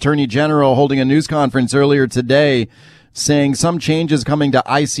Eby, the Attorney General, holding a news conference earlier today saying some changes coming to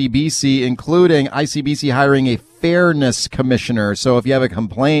ICBC, including ICBC hiring a fairness commissioner. So if you have a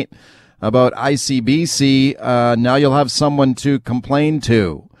complaint about ICBC, now you'll have someone to complain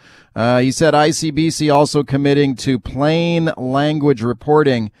to. He said ICBC also committing to plain language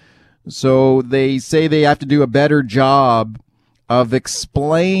reporting. So they say they have to do a better job of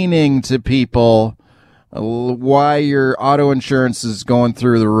explaining to people why your auto insurance is going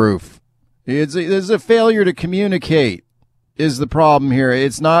through the roof. There's a failure to communicate is the problem here.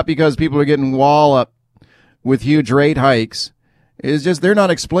 It's not because people are getting walloped with huge rate hikes. It's just they're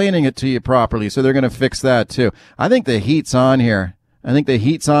not explaining it to you properly, so they're going to fix that too. I think the heat's on here. I think the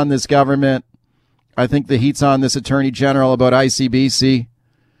heat's on this government. I think the heat's on this Attorney General about ICBC.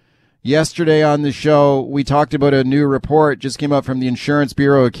 Yesterday on the show, we talked about a new report just came out from the Insurance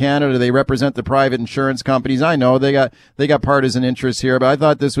Bureau of Canada. They represent the private insurance companies. I know they got partisan interests here, but I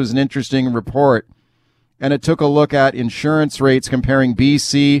thought this was an interesting report. And it took a look at insurance rates comparing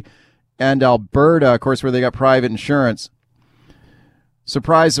BC and Alberta, of course, where they got private insurance.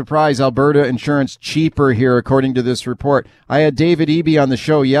 Surprise, surprise, Alberta insurance cheaper here, according to this report. I had David Eby on the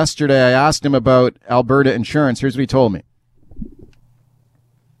show yesterday. I asked him about Alberta insurance. Here's what he told me.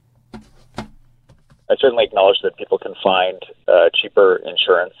 I certainly acknowledge that people can find cheaper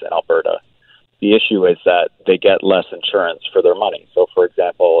insurance in Alberta. The issue is that they get less insurance for their money. So, for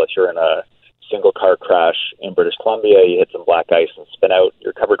example, if you're in a single car crash in British Columbia, you hit some black ice and spin out,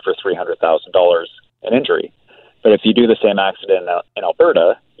 you're covered for $300,000 in injury. But if you do the same accident in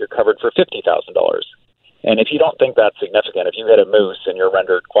Alberta, you're covered for $50,000. And if you don't think that's significant, if you hit a moose and you're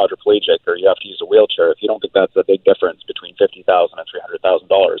rendered quadriplegic or you have to use a wheelchair, if you don't think that's a big difference between $50,000 and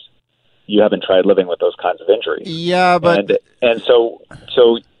 $300,000, you haven't tried living with those kinds of injuries. Yeah, but and so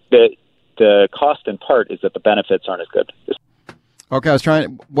the cost in part is that the benefits aren't as good. Okay,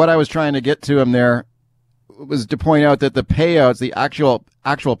 what I was trying to get to him there was to point out that the payouts, the actual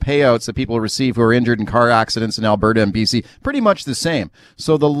payouts that people receive who are injured in car accidents in Alberta and BC, pretty much the same.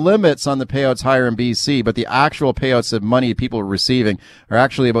 So the limits on the payouts higher in BC, but the actual payouts of money people are receiving are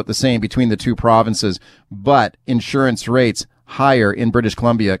actually about the same between the two provinces. But insurance rates higher in British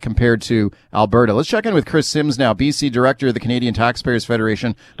Columbia compared to Alberta. Let's check in with Chris Sims now, BC Director of the Canadian Taxpayers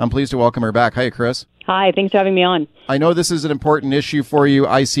Federation. I'm pleased to welcome her back. Hi, Chris. Hi, thanks for having me on. I know this is an important issue for you,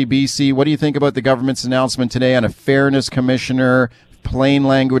 ICBC. What do you think about the government's announcement today on a fairness commissioner, plain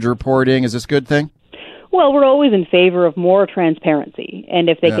language reporting? Is this a good thing? Well, we're always in favor of more transparency. And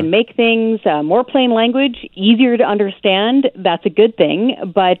if they can make things more plain language, easier to understand, that's a good thing.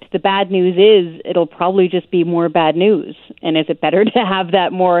 But the bad news is it'll probably just be more bad news. And is it better to have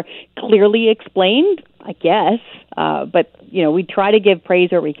that more clearly explained? I guess. But, we try to give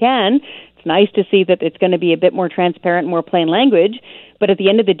praise where we can. It's nice to see that it's going to be a bit more transparent, more plain language. But at the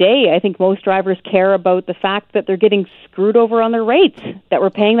end of the day, I think most drivers care about the fact that they're getting screwed over on their rates, that we're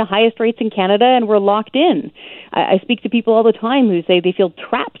paying the highest rates in Canada and we're locked in. I speak to people all the time who say they feel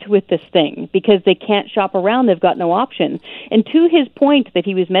trapped with this thing because they can't shop around. They've got no option. And to his point that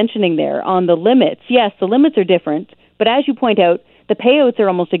he was mentioning there on the limits, yes, the limits are different. But as you point out, the payouts are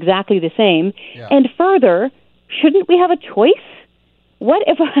almost exactly the same. Yeah. And further, shouldn't we have a choice? What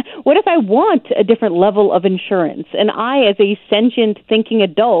if I want a different level of insurance and I, as a sentient, thinking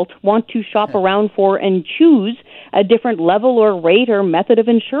adult, want to shop around for and choose a different level or rate or method of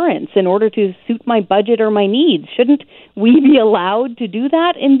insurance in order to suit my budget or my needs? Shouldn't we be allowed to do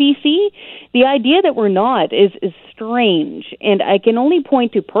that in BC? The idea that we're not is strange, and I can only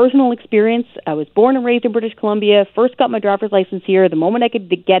point to personal experience. I was born and raised in British Columbia, first got my driver's license here. The moment I could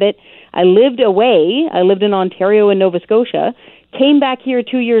get it, I lived away. I lived in Ontario and Nova Scotia, came back here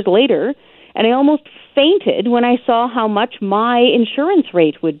 2 years later, and I almost fainted when I saw how much my insurance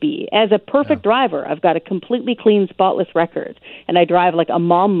rate would be. As a perfect driver, I've got a completely clean, spotless record, and I drive like a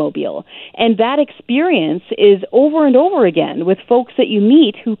mom-mobile. And that experience is over and over again with folks that you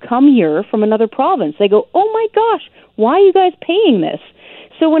meet who come here from another province. They go, oh my gosh, why are you guys paying this?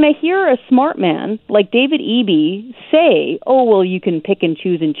 So when I hear a smart man like David Eby say, oh, well, you can pick and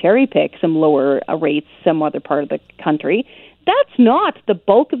choose and cherry pick some lower rates some other part of the country, that's not the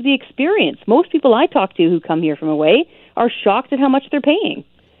bulk of the experience. Most people I talk to who come here from away are shocked at how much they're paying.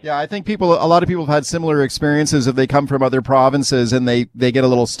 Yeah, I think a lot of people have had similar experiences if they come from other provinces and they get a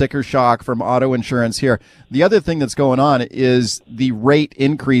little sticker shock from auto insurance here. The other thing that's going on is the rate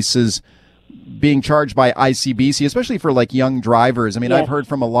increases being charged by ICBC, especially for like young drivers. I mean, yes. I've heard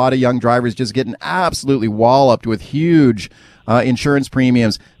from a lot of young drivers just getting absolutely walloped with huge insurance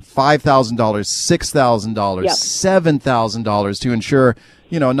premiums. $5,000, $6,000, yep. $7,000 to insure,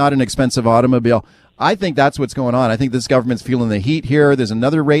 not an expensive automobile. I think that's what's going on. I think this government's feeling the heat here. There's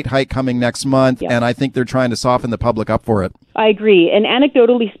another rate hike coming next month, yep. And I think they're trying to soften the public up for it. I agree. And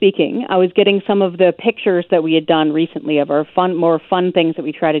anecdotally speaking, I was getting some of the pictures that we had done recently of our more fun things that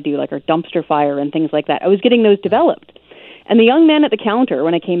we try to do, like our dumpster fire and things like that. I was getting those developed. And the young man at the counter,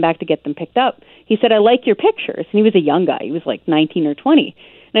 when I came back to get them picked up, he said, I like your pictures. And he was a young guy. He was like 19 or 20.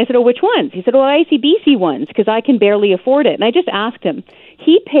 And I said, oh, which ones? He said, well, ICBC ones, because I can barely afford it. And I just asked him.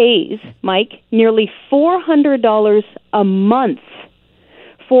 He pays, Mike, nearly $400 a month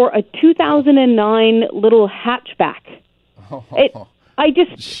for a 2009 little hatchback. I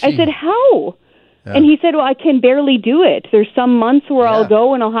said, how? Yeah. And he said, well, I can barely do it. There's some months where I'll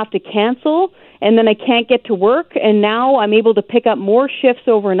go and I'll have to cancel, and then I can't get to work, and now I'm able to pick up more shifts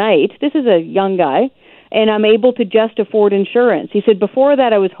overnight. This is a young guy. And I'm able to just afford insurance. He said, before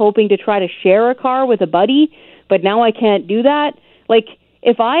that, I was hoping to try to share a car with a buddy, but now I can't do that. Like,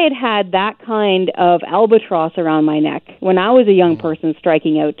 if I had had that kind of albatross around my neck when I was a young person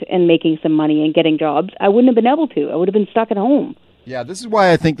striking out and making some money and getting jobs, I wouldn't have been able to. I would have been stuck at home. Yeah, this is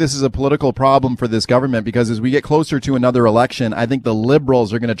why I think this is a political problem for this government, because as we get closer to another election, I think the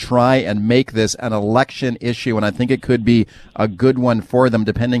Liberals are going to try and make this an election issue, and I think it could be a good one for them,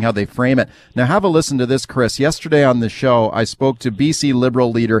 depending how they frame it. Now, have a listen to this, Chris. Yesterday on the show, I spoke to BC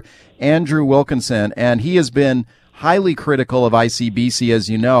Liberal leader Andrew Wilkinson, and he has been highly critical of ICBC, as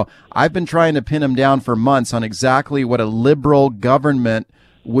you know. I've been trying to pin him down for months on exactly what a Liberal government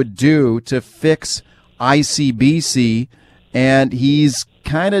would do to fix ICBC, and he's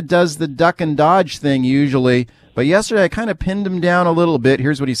kind of does the duck and dodge thing usually. But yesterday I kind of pinned him down a little bit.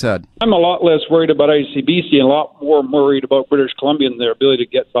 Here's what he said. I'm a lot less worried about ICBC and a lot more worried about British Columbia and their ability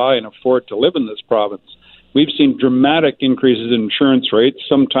to get by and afford to live in this province. We've seen dramatic increases in insurance rates,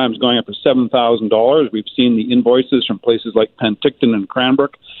 sometimes going up to $7,000. We've seen the invoices from places like Penticton and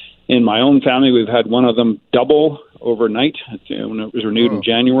Cranbrook. In my own family, we've had one of them double overnight when it was renewed in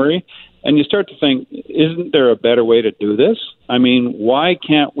January. And you start to think, isn't there a better way to do this? I mean, why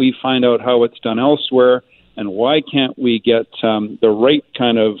can't we find out how it's done elsewhere? And why can't we get the right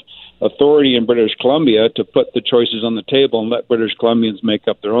kind of authority in British Columbia to put the choices on the table and let British Columbians make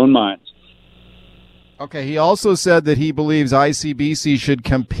up their own minds? Okay, he also said that he believes ICBC should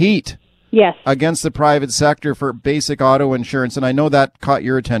compete against the private sector for basic auto insurance, and I know that caught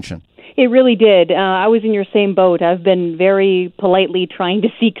your attention. It really did. I was in your same boat. I've been very politely trying to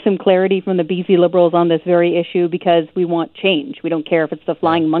seek some clarity from the BC Liberals on this very issue because we want change. We don't care if it's the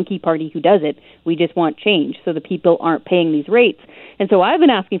Flying Monkey Party who does it. We just want change so the people aren't paying these rates. And so I've been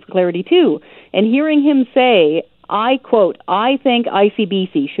asking for clarity too. And hearing him say, I quote, I think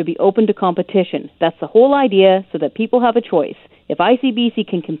ICBC should be open to competition. That's the whole idea, so that people have a choice. If ICBC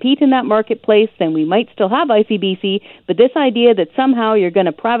can compete in that marketplace, then we might still have ICBC, but this idea that somehow you're going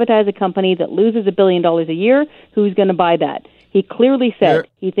to privatize a company that loses $1 billion a year, who's going to buy that? He clearly said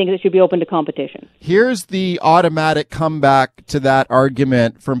he thinks it should be open to competition. Here's the automatic comeback to that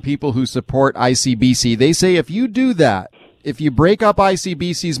argument from people who support ICBC. They say if you do that, if you break up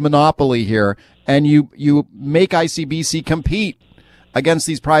ICBC's monopoly here and you make ICBC compete against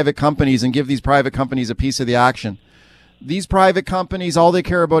these private companies and give these private companies a piece of the action, these private companies, all they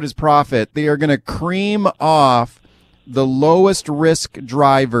care about is profit. They are going to cream off the lowest risk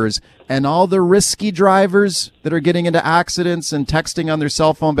drivers, and all the risky drivers that are getting into accidents and texting on their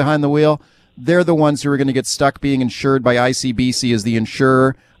cell phone behind the wheel, they're the ones who are going to get stuck being insured by ICBC as the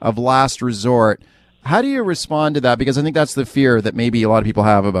insurer of last resort. How do you respond to that? Because I think that's the fear that maybe a lot of people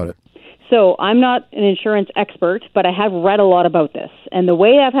have about it. So I'm not an insurance expert, but I have read a lot about this. And the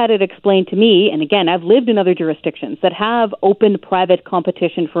way I've had it explained to me, and again, I've lived in other jurisdictions that have open private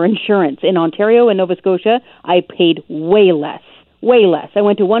competition for insurance. In Ontario and Nova Scotia, I paid way less. Way less. I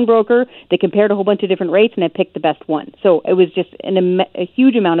went to one broker, they compared a whole bunch of different rates, and I picked the best one. So it was just a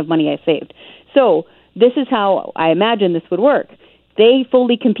huge amount of money I saved. So this is how I imagine this would work. They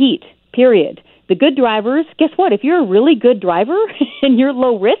fully compete, period. The good drivers, guess what? If you're a really good driver and you're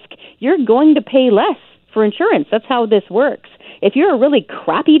low risk, you're going to pay less for insurance. That's how this works. If you're a really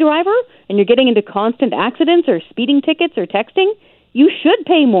crappy driver and you're getting into constant accidents or speeding tickets or texting, you should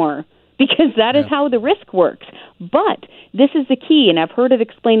pay more, because that is how the risk works. But this is the key, and I've heard it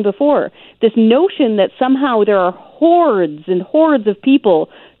explained before, this notion that somehow there are hordes and hordes of people,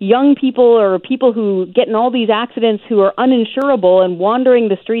 young people or people who get in all these accidents who are uninsurable and wandering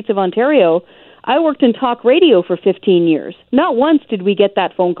the streets of Ontario. I worked in talk radio for 15 years. Not once did we get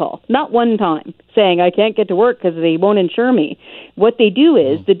that phone call. Not one time saying I can't get to work because they won't insure me. What they do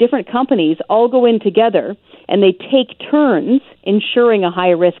is the different companies all go in together and they take turns insuring a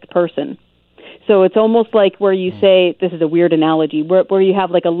high-risk person. So it's almost like where you say, this is a weird analogy, where you have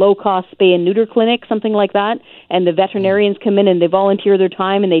like a low-cost spay and neuter clinic, something like that, and the veterinarians come in and they volunteer their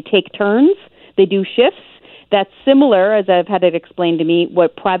time and they take turns. They do shifts. That's similar, as I've had it explained to me,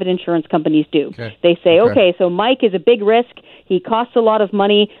 what private insurance companies do. Okay. They say, okay, so Mike is a big risk. He costs a lot of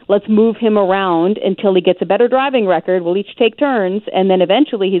money. Let's move him around until he gets a better driving record. We'll each take turns, and then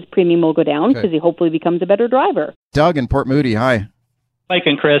eventually his premium will go down because he hopefully becomes a better driver. Doug in Port Moody, hi. Mike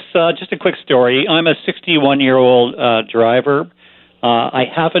and Chris, just a quick story. I'm a 61-year-old driver. I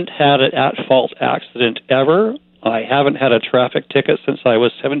haven't had an at-fault accident ever. I haven't had a traffic ticket since I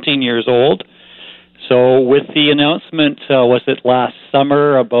was 17 years old. So with the announcement, was it last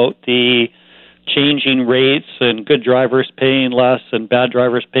summer, about the changing rates and good drivers paying less and bad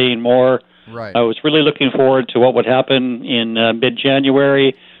drivers paying more, right. I was really looking forward to what would happen in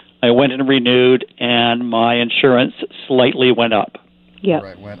mid-January. I went and renewed, and my insurance slightly went up. Yeah,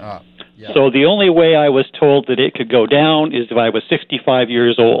 right, went up. Yeah. So the only way I was told that it could go down is if I was 65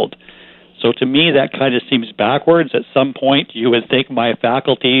 years old. So to me, that kind of seems backwards. At some point, you would think my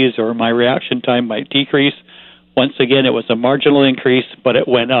faculties or my reaction time might decrease. Once again, it was a marginal increase, but it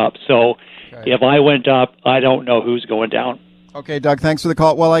went up. So if I went up, I don't know who's going down. Okay, Doug, thanks for the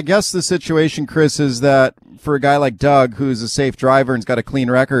call. Well, I guess the situation, Chris, is that for a guy like Doug, who's a safe driver and's got a clean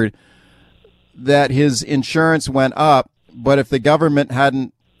record, that his insurance went up, but if the government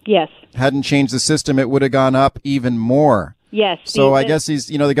hadn't changed the system, it would have gone up even more. Yes. So I guess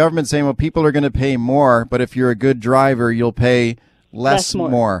the government's saying, well, people are going to pay more, but if you're a good driver, you'll pay less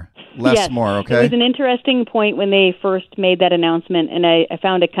more. Less more, okay? It was an interesting point when they first made that announcement, and I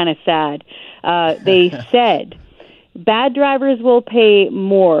found it kind of sad. They said bad drivers will pay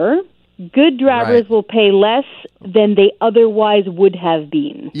more, good drivers will pay less than they otherwise would have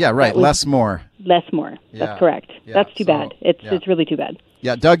been. Yeah, right, less more. Less more, that's correct. Yeah. That's too bad. It's really too bad.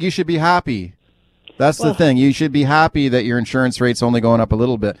 Yeah, Doug, you should be happy. That's the thing. You should be happy that your insurance rate's only going up a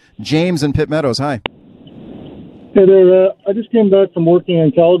little bit. James in Pitt Meadows, hi. Hey there. I just came back from working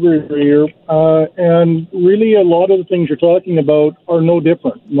in Calgary for a year, and really a lot of the things you're talking about are no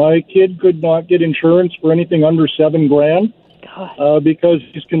different. My kid could not get insurance for anything under $7,000 because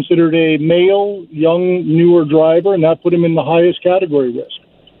he's considered a male, young, newer driver, and that put him in the highest category risk.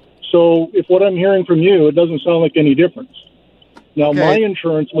 So if what I'm hearing from you, it doesn't sound like any difference. Now, my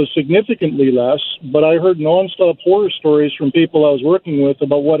insurance was significantly less, but I heard nonstop horror stories from people I was working with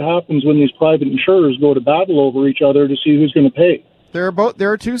about what happens when these private insurers go to battle over each other to see who's going to pay. There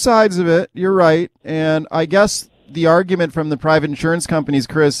are two sides of it. You're right. And I guess the argument from the private insurance companies,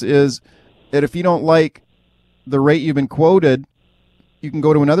 Chris, is that if you don't like the rate you've been quoted, you can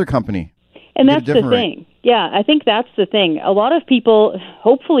go to another company. And that's the thing. Yeah, I think that's the thing. A lot of people,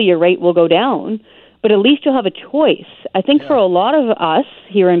 hopefully your rate will go down, but at least you'll have a choice. I think for a lot of us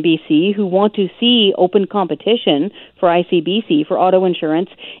here in BC who want to see open competition for ICBC, for auto insurance,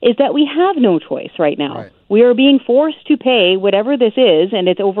 is that we have no choice right now. Right. We are being forced to pay whatever this is, and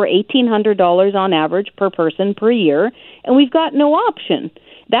it's over $1,800 on average per person per year, and we've got no option.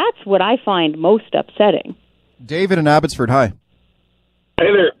 That's what I find most upsetting. David in Abbotsford, hi.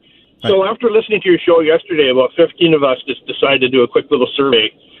 Hey there. So after listening to your show yesterday, about 15 of us just decided to do a quick little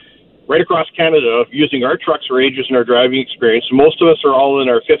survey right across Canada using our trucks, our ages, and our driving experience. Most of us are all in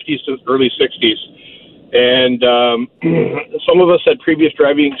our 50s to early 60s. And some of us had previous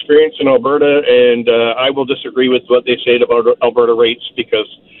driving experience in Alberta, and I will disagree with what they say about Alberta rates because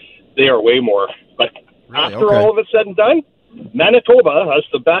they are way more. But after all of it's said and done, Manitoba has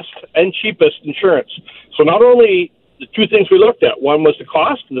the best and cheapest insurance. So not only the two things we looked at, one was the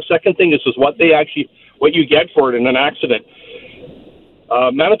cost, and the second thing is what you get for it in an accident.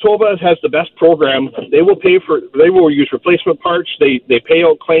 Manitoba has the best program. They will use replacement parts. They pay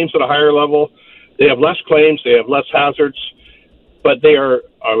out claims at a higher level. They have less claims. They have less hazards, but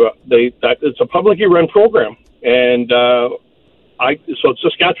it's a publicly run program. And so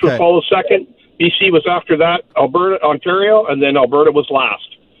Saskatchewan follows second. BC was after that. Alberta, Ontario, and then Alberta was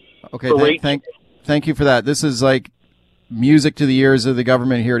last. Okay, thank you for that. This is like music to the ears of the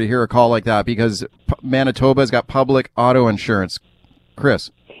government here to hear a call like that because Manitoba's got public auto insurance.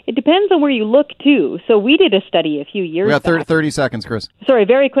 Chris. It depends on where you look, too. So we did a study a few years back. We got 30 seconds, Chris. Sorry,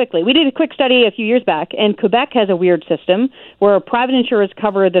 very quickly. We did a quick study a few years back, and Quebec has a weird system where private insurers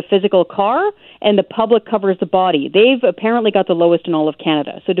cover the physical car and the public covers the body. They've apparently got the lowest in all of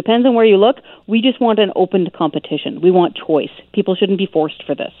Canada. So it depends on where you look. We just want an open competition. We want choice. People shouldn't be forced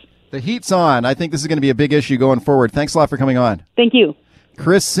for this. The heat's on. I think this is going to be a big issue going forward. Thanks a lot for coming on. Thank you.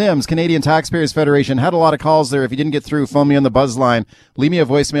 Chris Sims, Canadian Taxpayers Federation, had a lot of calls there. If you didn't get through, phone me on the buzz line. Leave me a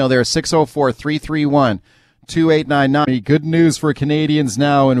voicemail there, 604-331-2899. Good news for Canadians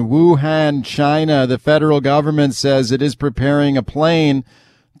now. In Wuhan, China, the federal government says it is preparing a plane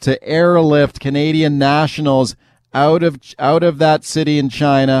to airlift Canadian nationals out of that city in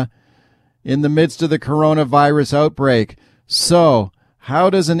China in the midst of the coronavirus outbreak. So,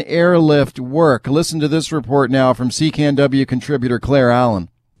 how does an airlift work? Listen to this report now from CKNW contributor Claire Allen.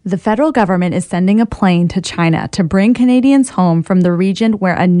 The federal government is sending a plane to China to bring Canadians home from the region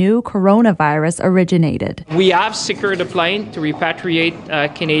where a new coronavirus originated. We have secured a plane to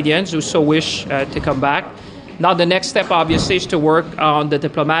repatriate Canadians who so wish to come back. Now the next step, obviously, is to work on the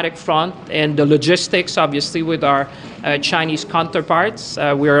diplomatic front and the logistics, obviously, with our Chinese counterparts.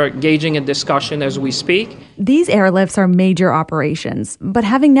 We're engaging in discussion as we speak. These airlifts are major operations, but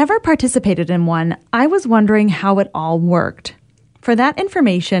having never participated in one, I was wondering how it all worked. For that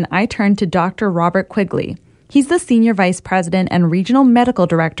information, I turned to Dr. Robert Quigley. He's the Senior Vice President and Regional Medical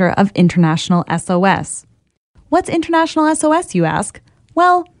Director of International SOS. What's International SOS, you ask?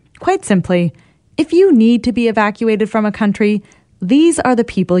 Well, quite simply, if you need to be evacuated from a country, these are the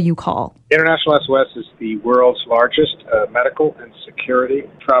people you call. International SOS is the world's largest medical and security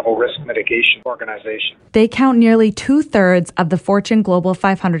travel risk mitigation organization. They count nearly 2/3 of the Fortune Global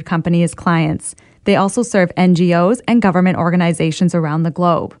 500 company as clients. They also serve NGOs and government organizations around the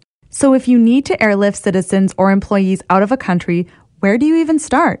globe. So if you need to airlift citizens or employees out of a country, where do you even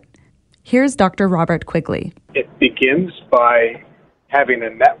start? Here's Dr. Robert Quigley. It begins by having a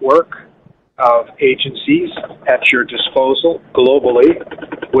network of agencies at your disposal globally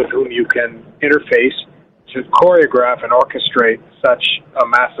with whom you can interface to choreograph and orchestrate such a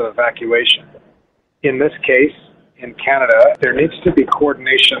massive evacuation. In this case, in Canada, there needs to be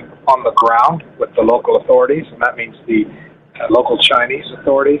coordination on the ground with the local authorities, and that means the local Chinese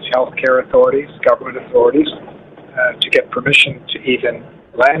authorities, healthcare authorities, government authorities, to get permission to even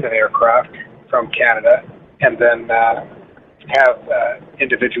land an aircraft from Canada and then have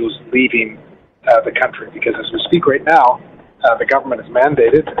individuals leaving the country. Because as we speak right now, the government has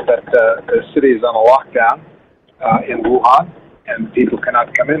mandated that the city is on a lockdown in Wuhan, and people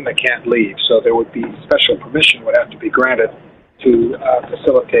cannot come in, they can't leave. So there would be special permission would have to be granted to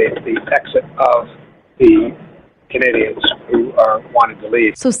facilitate the exit of the Canadians who are wanting to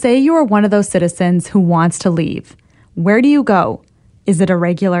leave. So say you are one of those citizens who wants to leave. Where do you go? Is it a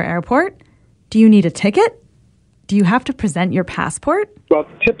regular airport? Do you need a ticket? Do you have to present your passport? Well,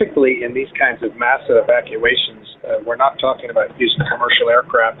 typically in these kinds of massive evacuations, we're not talking about using commercial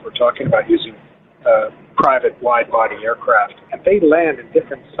aircraft. We're talking about using private wide-body aircraft. And they land in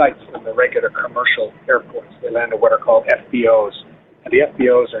different sites than the regular commercial airports. They land at what are called FBOs, And the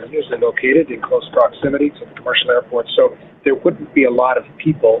FBOs are usually located in close proximity to the commercial airports, so there wouldn't be a lot of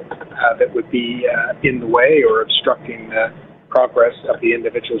people that would be in the way or obstructing progress of the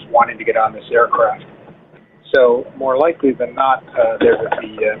individuals wanting to get on this aircraft. So more likely than not, there would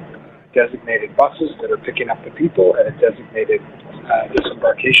be designated buses that are picking up the people at a designated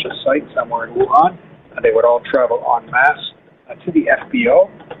disembarkation site somewhere in Wuhan. And they would all travel en masse to the FBO,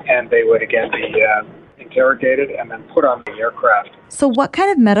 and they would again be interrogated and then put on the aircraft. So what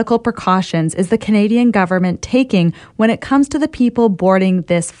kind of medical precautions is the Canadian government taking when it comes to the people boarding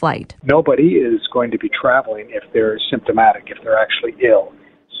this flight? Nobody is going to be traveling if they're symptomatic, if they're actually ill.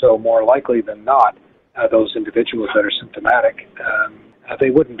 So more likely than not, those individuals that are symptomatic,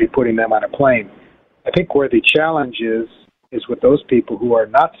 they wouldn't be putting them on a plane. I think where the challenge is with those people who are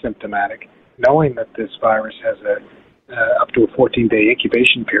not symptomatic, knowing that this virus has up to a 14-day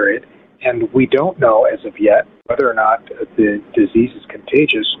incubation period, and we don't know as of yet whether or not the disease is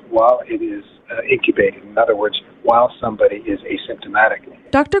contagious while it is incubating. In other words, while somebody is asymptomatic.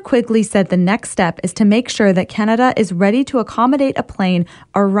 Dr. Quigley said the next step is to make sure that Canada is ready to accommodate a plane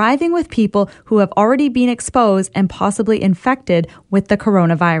arriving with people who have already been exposed and possibly infected with the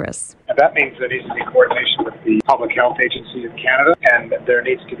coronavirus. And that means there needs to be coordination with the Public Health Agency of Canada, and there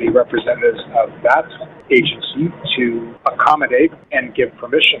needs to be representatives of that agency to accommodate and give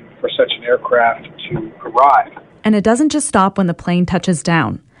permission for such an aircraft to arrive. And it doesn't just stop when the plane touches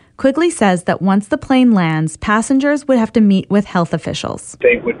down. Quigley says that once the plane lands, passengers would have to meet with health officials.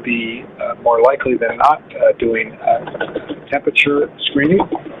 They would be more likely than not doing temperature screening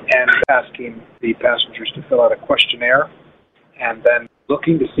and asking the passengers to fill out a questionnaire, and then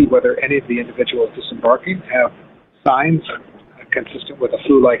looking to see whether any of the individuals disembarking have signs consistent with a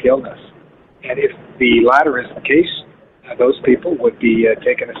flu-like illness. And if the latter is the case, those people would be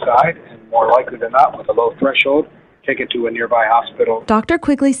taken aside and more likely than not, with a low threshold, taken to a nearby hospital. Dr.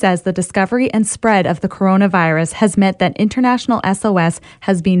 Quigley says the discovery and spread of the coronavirus has meant that international SOS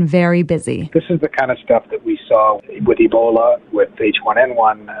has been very busy. This is the kind of stuff that we saw with Ebola, with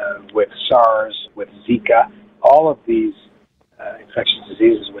H1N1, with SARS, with Zika. All of these infectious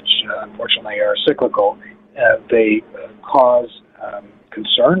diseases, which unfortunately are cyclical, they cause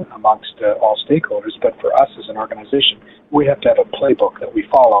concern amongst all stakeholders. But for us as an organization, we have to have a playbook that we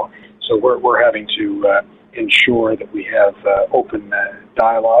follow. So we're having to ensure that we have open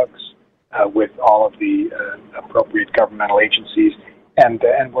dialogues with all of the appropriate governmental agencies, and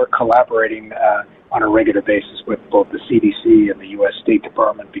we're collaborating on a regular basis with both the CDC and the U.S. State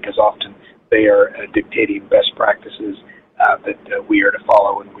Department, because often they are dictating best practices that we are to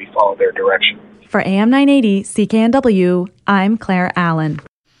follow, and we follow their direction. For AM 980 CKNW, I'm Claire Allen.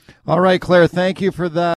 All right, Claire, thank you for that.